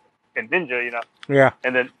be ninja, Yeah.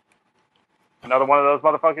 And then another one of those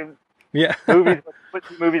motherfucking movies put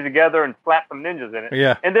two movies together and slap some ninjas in it.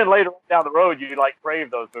 Yeah. And then later down the road, you crave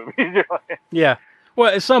those movies. Yeah.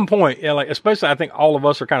 Well, at some point, especially I think all of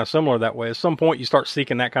us are kind of similar that way. At some point, you start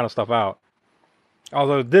seeking that kind of stuff out.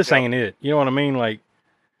 Although this ain't it. You know what I mean?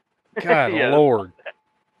 God, Lord.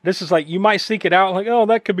 This is you might seek it out, oh,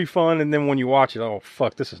 that could be fun. And then when you watch it, oh,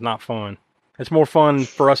 fuck, this is not fun. It's more fun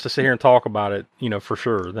for us to sit here and talk about it, for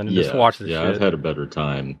sure, than to just watch this shit. Yeah, I've had a better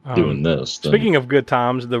time doing this. Speaking of good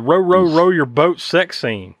times, the row your boat sex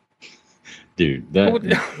scene. Dude, that,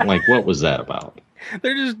 what was that about?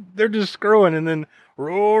 They're just screwing and then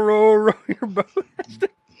row your boat.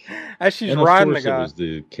 As she's riding the guy. It was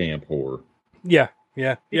the camp whore. Yeah,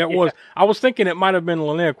 it was. I was thinking it might have been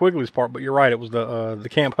Linnea Quigley's part, but you're right. It was the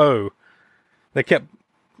camp hoe. They kept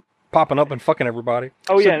popping up and fucking everybody.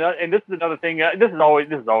 Oh, yeah, and this is another thing. This is always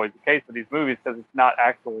the case with these movies because it's not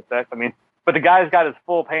actual sex. I mean, but the guy's got his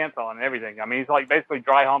full pants on and everything. I mean, he's basically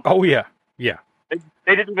dry humping. Oh yeah. They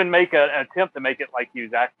didn't even make an attempt to make it like he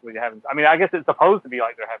was actually having. I mean, I guess it's supposed to be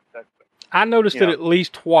like they're having sex. But, I noticed it at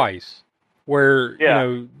least twice. Where,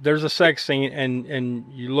 there's a sex scene and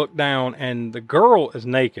you look down and the girl is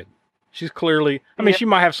naked. She's clearly, she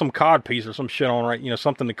might have some cod piece or some shit on, right?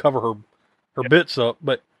 Something to cover her bits up.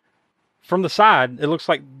 But from the side, it looks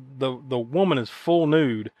like the woman is full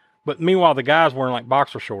nude. But meanwhile, the guy's wearing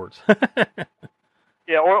boxer shorts.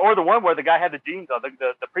 Yeah, or the one where the guy had the jeans on,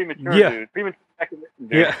 the premature dude. Premature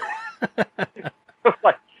dude. Yeah.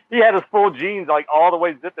 He had his full jeans all the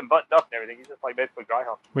way zipped and buttoned up and everything. He's just basically dry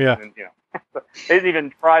humping. Yeah. And, they didn't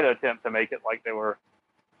even try to attempt to make it like they were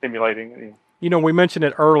simulating. We mentioned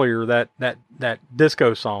it earlier that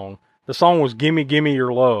disco song. The song was "Gimme, Gimme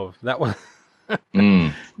Your Love." That was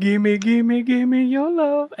Gimme, Gimme, Gimme Your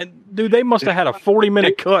Love. And dude, they must have had a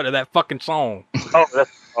 40-minute cut of that fucking song. Oh, was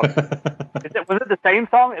it the same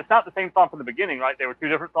song? It's not the same song from the beginning, right? They were two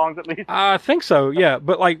different songs at least. I think so, yeah.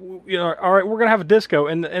 But all right, we're gonna have a disco,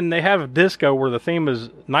 and they have a disco where the theme is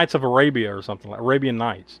Nights of Arabia or something, like Arabian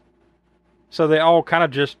Nights. So they all kind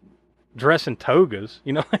of just dress in togas.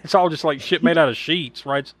 It's all just shit made out of sheets,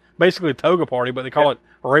 right? It's basically a toga party, but they call it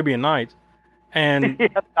Arabian Nights. And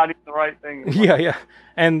that's not even the right thing. Yeah.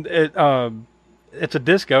 And it's a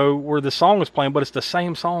disco where the song is playing, but it's the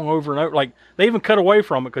same song over and over. They even cut away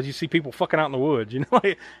from it because you see people fucking out in the woods,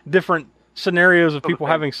 different scenarios of people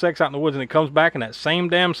having sex out in the woods, and it comes back and that same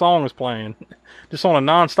damn song is playing, just on a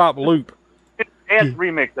nonstop loop. Dance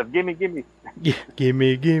remix of "Gimme, Gimme." Yeah,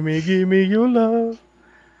 gimme, gimme, gimme your love.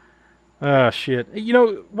 Shit.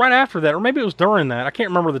 Right after that, or maybe it was during that, I can't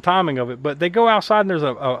remember the timing of it, but they go outside and there's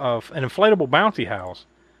an inflatable bouncy house.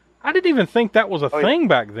 I didn't even think that was a thing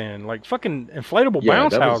back then. Fucking inflatable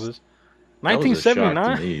bounce houses.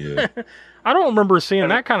 1979. I don't remember seeing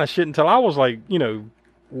that kind of shit until I was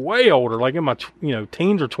way older, in my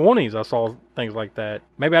teens or 20s. I saw things like that.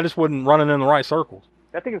 Maybe I just wasn't running in the right circles.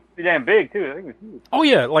 I think it's pretty damn big too. I think it's huge. Oh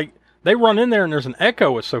yeah, they run in there and there's an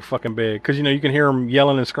echo. It's so fucking big because you can hear them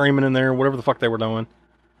yelling and screaming in there, whatever the fuck they were doing.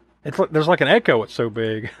 It's there's an echo. It's so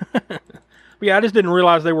big. But yeah, I just didn't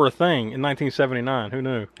realize they were a thing in 1979. Who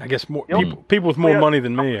knew? I guess more people with more money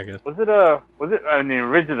than me. I guess. Was it? I mean,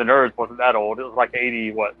 Ridge of the Nerds wasn't that old. It was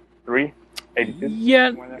 83, 82.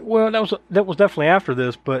 Yeah, well, that was definitely after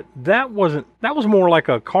this, but that was more like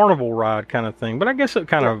a carnival ride kind of thing. But I guess it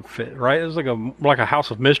kind of fit, right? It was like a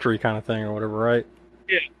House of Mystery kind of thing or whatever, right?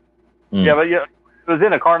 Yeah. Yeah, but it was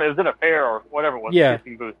in a it was in a fair or whatever it was. Yeah.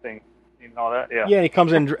 Kissing booth thing. and all that. Yeah. Yeah, he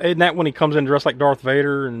comes in. Isn't that when he comes in dressed like Darth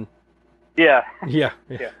Vader? And yeah.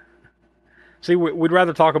 See, we'd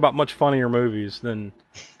rather talk about much funnier movies than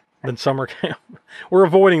summer camp. We're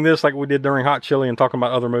avoiding this like we did during Hot Chili and talking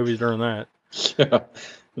about other movies during that. Yeah, it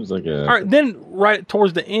was like a. All right, then right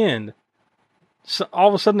towards the end, so all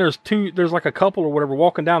of a sudden there's like a couple or whatever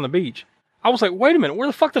walking down the beach. I was like, wait a minute, where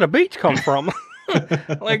the fuck did a beach come from?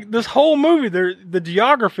 Like this whole movie, the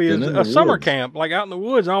geography is a summer camp, like out in the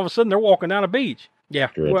woods, and all of a sudden they're walking down a beach. Yeah.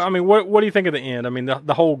 Well, I mean, what do you think of the end? I mean,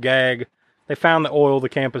 the whole gag. They found the oil. The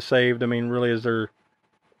camp is saved. I mean, really, is there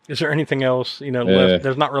anything else? Left?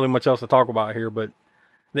 There's not really much else to talk about here, but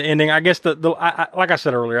the ending. I guess like I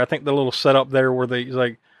said earlier, I think the little setup there where he's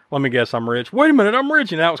like, "Let me guess, I'm rich." Wait a minute, I'm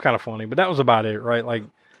rich, and that was kind of funny, but that was about it, right? Like.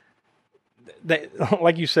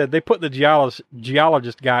 Like you said, they put the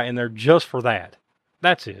geologist guy in there just for that.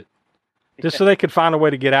 That's it. Just so they could find a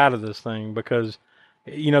way to get out of this thing because,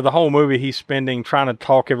 the whole movie he's spending trying to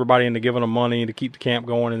talk everybody into giving him money to keep the camp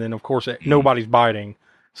going. And then, of course, nobody's biting.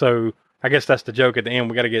 So I guess that's the joke at the end.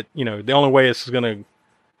 We got to get, the only way this is going to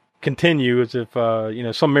continue is if,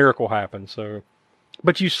 some miracle happens. So,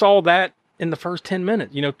 but you saw that in the first 10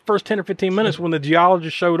 minutes, first 10 or 15 minutes when the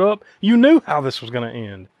geologist showed up, you knew how this was going to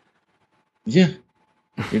end. Yeah.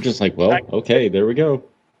 You're just like, well, okay, there we go.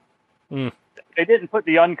 They didn't put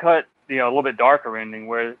the uncut, a little bit darker ending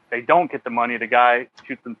where they don't get the money, the guy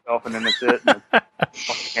shoots himself and then that's it.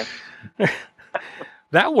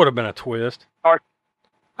 That would have been a twist.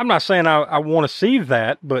 I'm not saying I want to see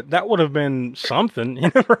that, but that would have been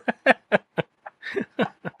something.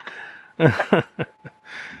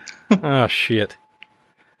 Oh, shit.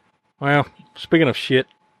 Well, speaking of shit,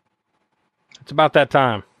 it's about that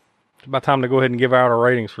time. It's about time to go ahead and give out our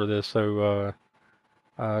ratings for this. So,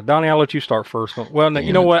 Donnie, I'll let you start first. Well,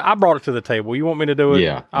 you know what? I brought it to the table. You want me to do it?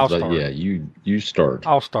 Yeah. I'll start. Yeah, you start.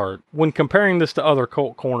 I'll start. When comparing this to other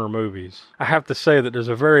Cult Corner movies, I have to say that there's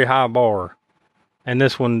a very high bar, and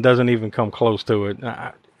this one doesn't even come close to it.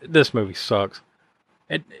 This movie sucks.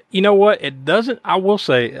 You know what? It doesn't, I will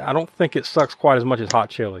say, I don't think it sucks quite as much as Hot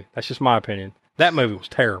Chili. That's just my opinion. That movie was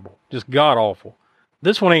terrible. Just god-awful.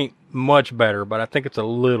 This one ain't much better, but I think it's a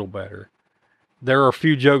little better. There are a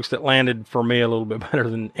few jokes that landed for me a little bit better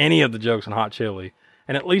than any of the jokes in Hot Chili.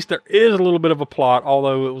 And at least there is a little bit of a plot,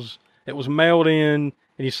 although it was mailed in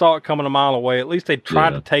and you saw it coming a mile away. At least they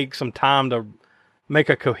tried to take some time to make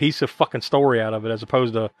a cohesive fucking story out of it, as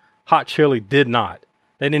opposed to Hot Chili did not.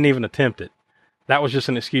 They didn't even attempt it. That was just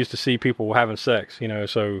an excuse to see people having sex,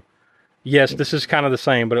 so yes, this is kind of the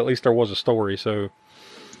same, but at least there was a story. So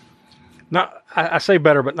I say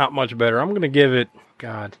better, but not much better. I'm going to give it,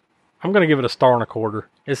 I'm going to give it a 1.25 stars.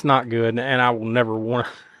 It's not good, and I will never want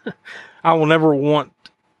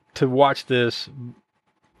to watch this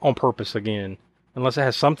on purpose again, unless it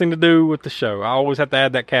has something to do with the show. I always have to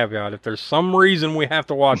add that caveat. If there's some reason we have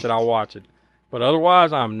to watch it, I'll watch it. But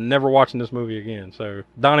otherwise, I'm never watching this movie again. So,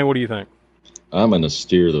 Donnie, what do you think? I'm going to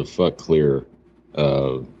steer the fuck clear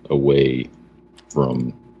away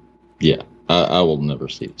from... Yeah, I will never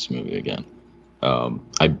see this movie again.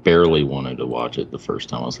 I barely wanted to watch it the first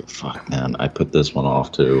time. I was like, fuck, man, I put this one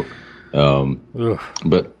off too.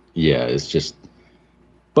 But, yeah, it's just...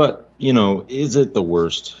 But, is it the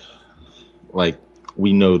worst? Like,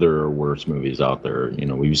 we know there are worse movies out there.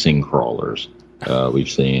 We've seen Crawlers. We've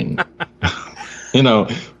seen...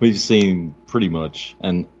 we've seen pretty much...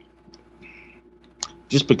 And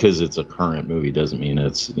just because it's a current movie doesn't mean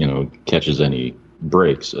it's, catches any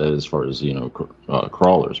breaks as far as,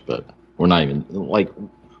 Crawlers. But we're not even... Like,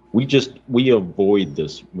 we avoid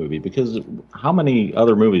this movie because how many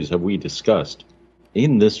other movies have we discussed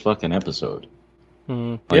in this fucking episode?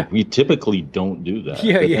 We typically don't do that.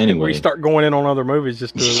 Yeah, but yeah. Anyway, we start going in on other movies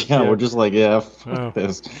just to... we're just like, fuck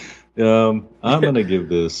this. I'm gonna give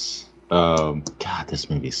this... God, this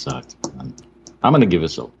movie sucked. I'm gonna give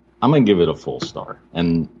it a full star.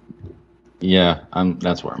 And yeah,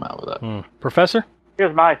 that's where I'm at with that. Professor?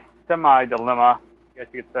 Here's my semi-dilemma, I guess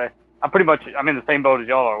you could say. I'm in the same boat as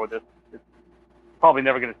y'all are with this. It's probably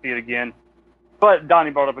never going to see it again. But Donnie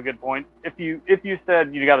brought up a good point. If you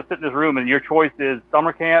said you got to sit in this room and your choice is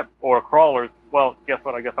Summer Camp or Crawlers, well, guess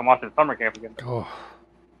what? I guess I'm watching Summer Camp again. Oh.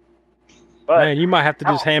 But, man, you might have to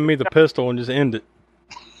just hand me the pistol and just end it.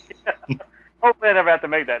 Hopefully I never have to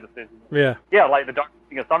make that decision. Yeah. Yeah, like the dark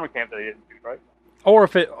thing of Summer Camp that they didn't do, right? Or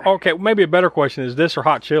maybe a better question is this or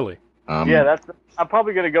Hot Chili? Yeah, I'm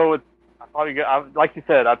probably going to go with, like you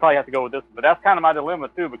said, I'd probably have to go with this one. But that's kind of my dilemma,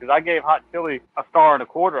 too, because I gave Hot Chili a 1.25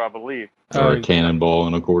 stars, I believe. Or a cannonball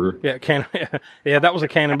and a quarter. Yeah, that was a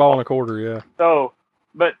cannonball and a quarter, yeah. So,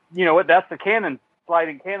 but you know what? That's the cannon /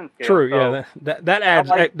 sliding canon scale. True. So yeah. That adds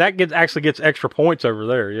actually gets extra points over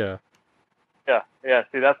there. Yeah. Yeah.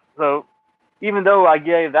 See, that's so. Even though I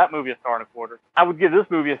gave that movie a star and a quarter, I would give this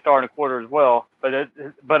movie a star and a quarter as well. But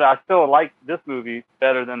I still like this movie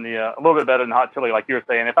better than a little bit better than Hot Chili, like you were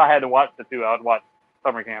saying. If I had to watch the two, I would watch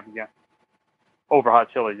Summer Camp again over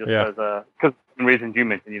Hot Chili, just because the reasons you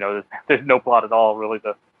mentioned. There's no plot at all really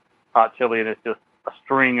to Hot Chili, and it's just a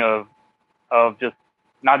string of just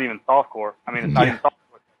not even softcore. I mean, it's not even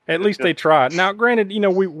softcore. At least they tried. Now, granted,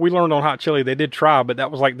 we learned on Hot Chili they did try, but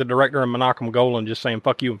that was like the director and Menachem Golan just saying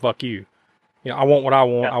 "fuck you" and "fuck you." I want what I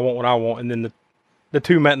want. Yeah. I want what I want, and then the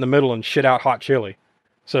two met in the middle and shit out Hot Chili.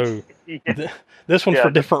 So this one's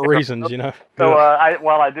for different reasons, So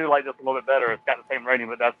while I do like this a little bit better, it's got the same rating,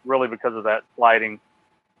 but that's really because of that sliding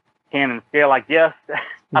canon scale. I guess.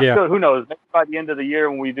 Still, who knows? Maybe by the end of the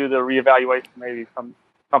year when we do the reevaluation, maybe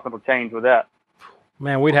something will change with that.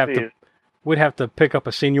 Man, we'd have to pick up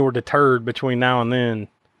a Senior Deterred between now and then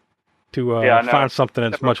to find something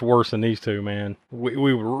that's much worse than these two, man.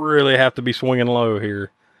 We would really have to be swinging low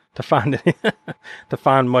here to find to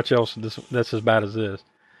find much else that's as bad as this.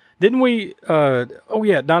 Didn't we?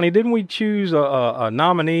 Donnie, didn't we choose a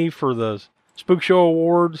nominee for the Spook Show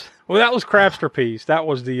Awards? Well, that was Crapsterpiece. That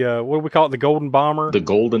was the what do we call it? The Golden Bomber. The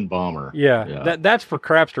Golden Bomber. Yeah. That's for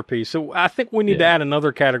Crapsterpiece. So I think we need to add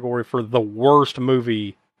another category for the worst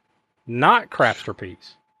movie, not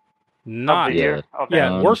Crapsterpiece. Not year. Okay.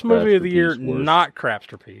 Worst movie of the year, not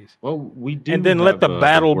Crapsterpiece. Well, we do, and then let the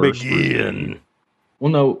battle begin.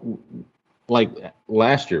 Well, no, like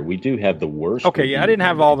last year, we do have the worst. Okay, I didn't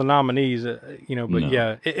have all the nominees, but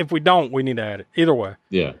if we don't, we need to add it. Either way,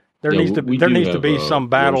 there needs to be some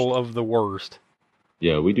battle of the worst.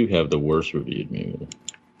 Yeah, we do have the worst reviewed movie.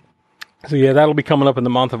 So that'll be coming up in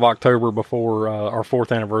the month of October before our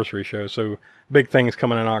 4th anniversary show. So big things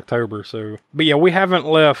coming in October. So, but we haven't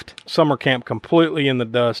left Summer Camp completely in the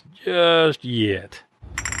dust just yet.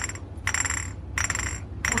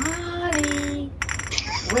 Bonnie,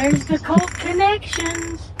 where's the Cult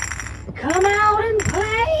Connections? Come out and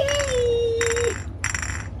play.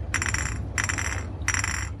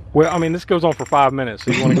 Well, I mean, this goes on for 5 minutes,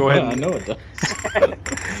 so you want to go ahead? I know it does.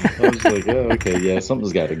 I was like, oh, okay,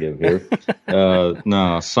 something's got to give here.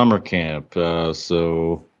 Summer Camp.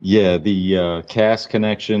 The cast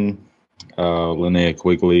connection, Linnea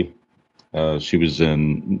Quigley. She was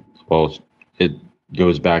in, it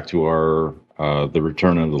goes back to our The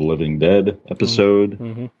Return of the Living Dead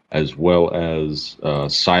episode, as well as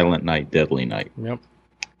Silent Night, Deadly Night. Yep.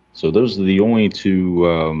 So those are the only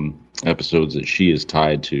two episodes that she is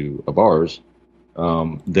tied to of ours.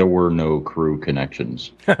 There were no crew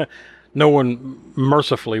connections. No one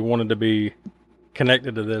mercifully wanted to be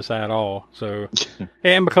connected to this at all. So,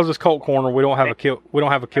 and because it's Cult Corner, we don't have a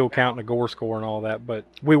kill count and a gore score and all that. But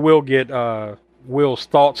we will get Will's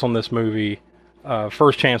thoughts on this movie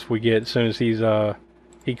first chance we get as soon as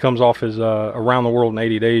he comes off his around the world in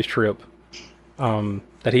 80 days trip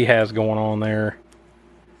that he has going on there.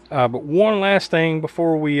 But one last thing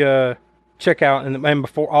before we check out, and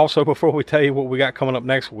before we tell you what we got coming up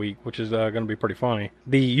next week, which is going to be pretty funny,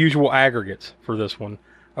 the usual aggregates for this one.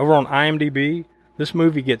 Over on IMDb, this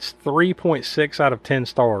movie gets 3.6 out of 10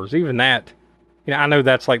 stars. Even that, I know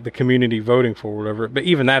that's like the community voting for whatever, but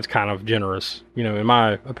even that's kind of generous, in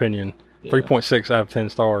my opinion. 3.6 out of 10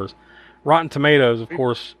 stars. Rotten Tomatoes, of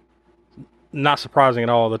course, not surprising at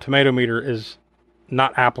all. The tomato meter is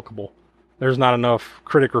not applicable. There's not enough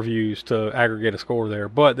critic reviews to aggregate a score there,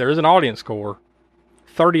 but there is an audience score,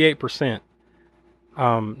 38%.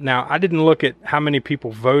 Now, I didn't look at how many people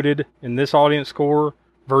voted in this audience score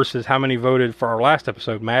versus how many voted for our last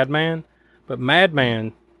episode, Madman. But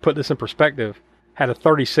Madman, put this in perspective, had a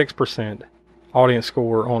 36% audience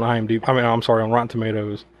score on IMDb. On Rotten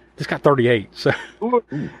Tomatoes. This got 38. So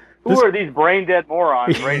Who are these brain dead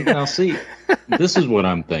morons? Now, see, this is what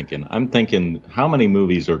I'm thinking. I'm thinking, how many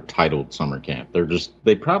movies are titled Summer Camp?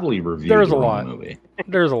 They probably reviewed There's the a lot. movie.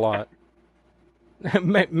 There's a lot.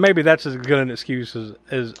 Maybe that's as good an excuse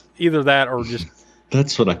as either that or just...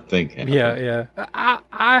 That's what I think. Yeah.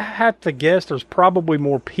 I have to guess there's probably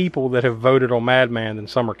more people that have voted on Madman than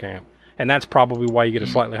Summer Camp. And that's probably why you get a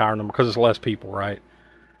slightly higher number, because it's less people, right?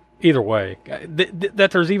 Either way.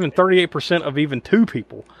 That there's even 38% of even 2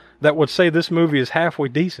 people that would say this movie is halfway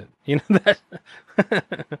decent. That.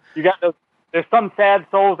 You got those. There's some sad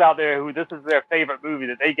souls out there who this is their favorite movie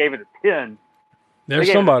that they gave it a 10.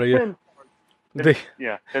 There's somebody. And the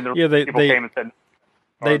people came and said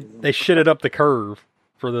they shitted up the curve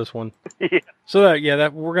for this one. Yeah. So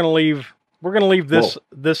we're gonna leave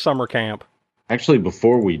this Summer Camp. Actually,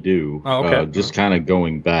 before we do, just kind of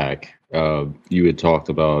going back, you had talked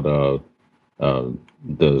about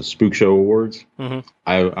the Spook Show Awards. Mm-hmm.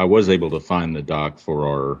 I was able to find the doc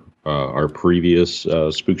for our previous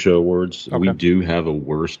Spook Show Awards. Okay. We do have a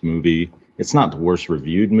worst movie. It's not the worst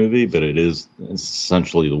reviewed movie, but it's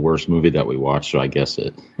essentially the worst movie that we watched. So I guess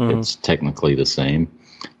it's technically the same.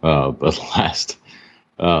 But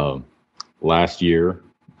last year,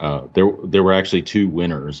 there were actually two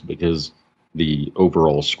winners because the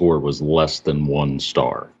overall score was less than 1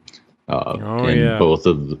 star. Both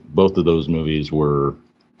of those movies were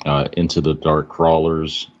Into the Dark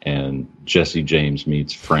Crawlers and Jesse James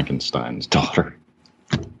Meets Frankenstein's Daughter.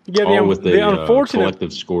 Yeah, all with the unfortunate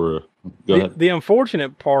collective score. Go ahead. The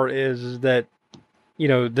unfortunate part is that, you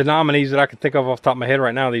know, the nominees that I can think of off the top of my head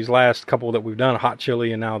right now, these last couple that we've done, Hot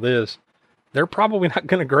Chili and now this, they're probably not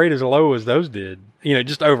going to grade as low as those did. You know,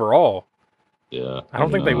 just overall. Yeah. I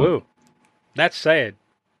don't think they will. That's sad.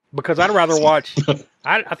 Because I'd rather watch...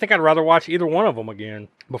 I think I'd rather watch either one of them again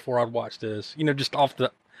before I'd watch this. You know, just off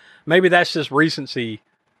the... Maybe that's just recency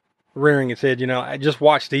rearing its head. You know, I just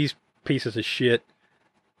watched these pieces of shit.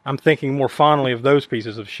 I'm thinking more fondly of those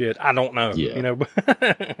pieces of shit. I don't know. Yeah. You know?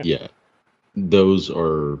 Yeah. Those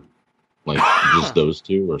are... Like, just those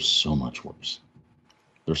two are so much worse.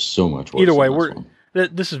 They're so much worse. Either way,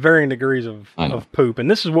 this is varying degrees of poop. And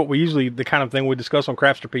this is what we usually... The kind of thing we discuss on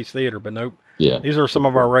Crapsterpiece Theater. But nope. Yeah. These are some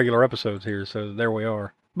of our regular episodes here, so there we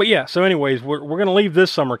are. But yeah, so anyways, we're going to leave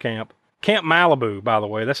this summer camp. Camp Malibu, by the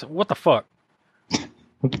way. That's what the fuck?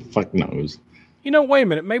 What the fuck knows? You know, wait a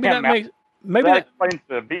minute. Maybe that makes... Maybe that explains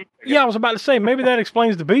the beach. Yeah, I was about to say, maybe that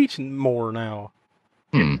explains the beach more now.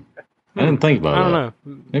 I didn't think about I that. don't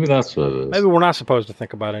know. Maybe that's what it is. Maybe we're not supposed to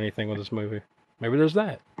think about anything with this movie. Maybe there's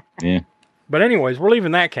that. Yeah. But anyways, we're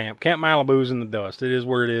leaving that camp. Camp Malibu's in the dust. It is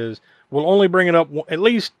where it is. We'll only bring it up at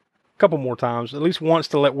least couple more times, at least once,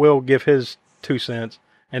 to let Will give his 2 cents,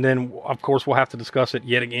 and then of course we'll have to discuss it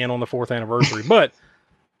yet again on the 4th anniversary. But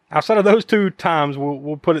outside of those 2 times,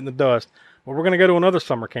 we'll put it in the dust. But we're going to go to another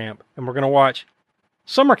summer camp, and we're going to watch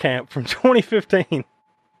Summer Camp from 2015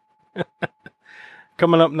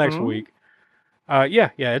 coming up next week. Yeah,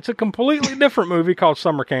 it's a completely different movie called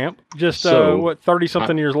Summer Camp. Just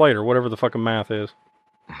 30-something years later, whatever the fucking math is.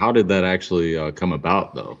 How did that actually come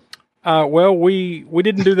about, though? Well, we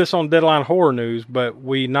didn't do this on Deadline Horror News, but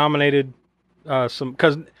we nominated some,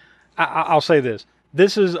 because I'll say this.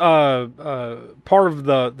 This is part of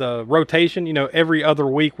the rotation. You know, every other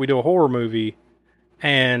week we do a horror movie,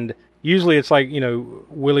 and usually it's like, you know,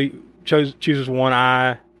 Willie chooses one,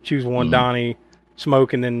 I choose one, Donnie,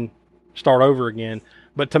 Smoke, and then start over again.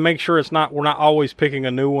 But to make sure we're not always picking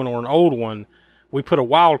a new one or an old one, we put a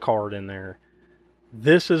wild card in there.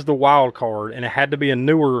 This is the wild card, and it had to be a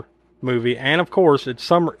newer movie, and of course it's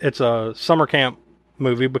a summer camp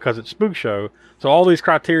movie because it's Spook Show. So all these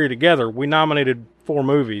criteria together, we nominated 4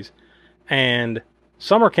 movies, and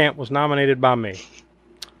Summer Camp was nominated by me.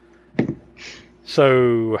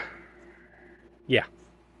 So yeah,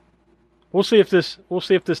 we'll see if this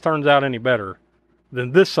turns out any better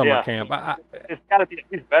than this summer camp. It's got to be at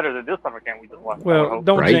least better than this summer camp we just watched. Well,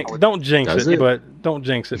 don't jinx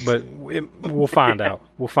it, but we'll find out.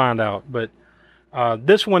 We'll find out. But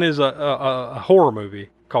this one is a horror movie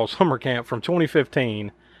called Summer Camp from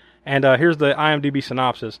 2015. And here's the IMDb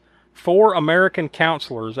synopsis. 4 American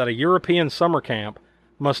counselors at a European summer camp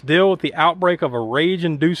must deal with the outbreak of a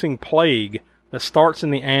rage-inducing plague that starts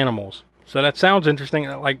in the animals. So that sounds interesting.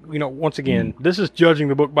 Like, you know, once again, this is judging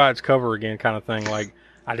the book by its cover again kind of thing. Like,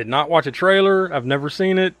 I did not watch a trailer. I've never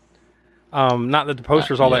seen it. Not that the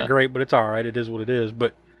poster's all that great, but it's all right. It is what it is.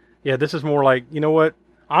 But yeah, this is more like, you know what?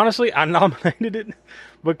 Honestly, I nominated it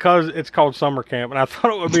because it's called Summer Camp, and I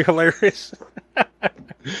thought it would be hilarious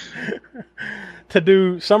to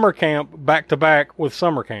do Summer Camp back to back with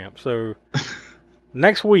Summer Camp. So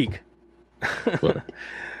next week,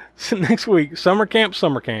 Summer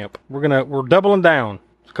Camp. We're doubling down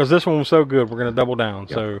because this one was so good. We're gonna double down.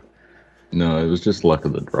 Yep. So no, it was just luck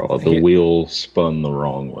of the draw. The wheel spun the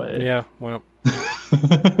wrong way. Yeah, well,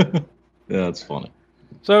 yeah, that's funny.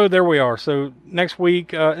 So there we are. So next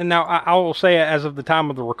week, and now I will say as of the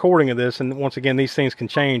time of the recording of this, and once again, these things can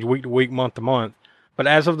change week to week, month to month. But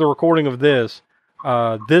as of the recording of this,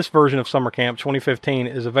 this version of Summer Camp 2015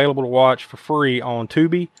 is available to watch for free on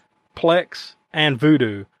Tubi, Plex, and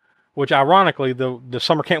Vudu. Which ironically, the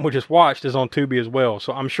Summer Camp we just watched is on Tubi as well.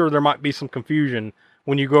 So I'm sure there might be some confusion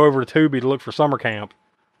when you go over to Tubi to look for Summer Camp.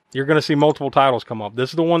 You're going to see multiple titles come up.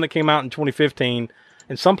 This is the one that came out in 2015.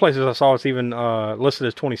 In some places I saw it's even listed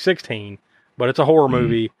as 2016, but it's a horror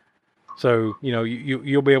movie, so you know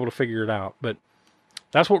you'll be able to figure it out. But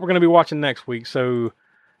that's what we're going to be watching next week. So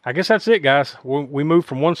I guess that's it, guys. We moved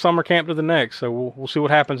from one summer camp to the next, so we'll see what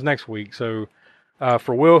happens next week. So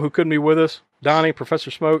for Will, who couldn't be with us, Donnie, Professor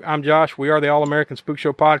Smoke, I'm Josh. We are the All-American Spook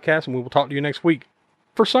Show podcast, and we will talk to you next week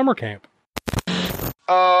for summer camp.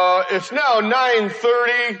 It's now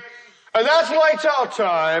 9:30, and that's lights out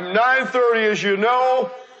time. 9:30, as you know.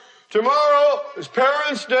 Tomorrow is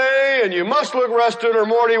Parents' Day, and you must look rested or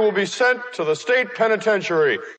Morty will be sent to the state penitentiary.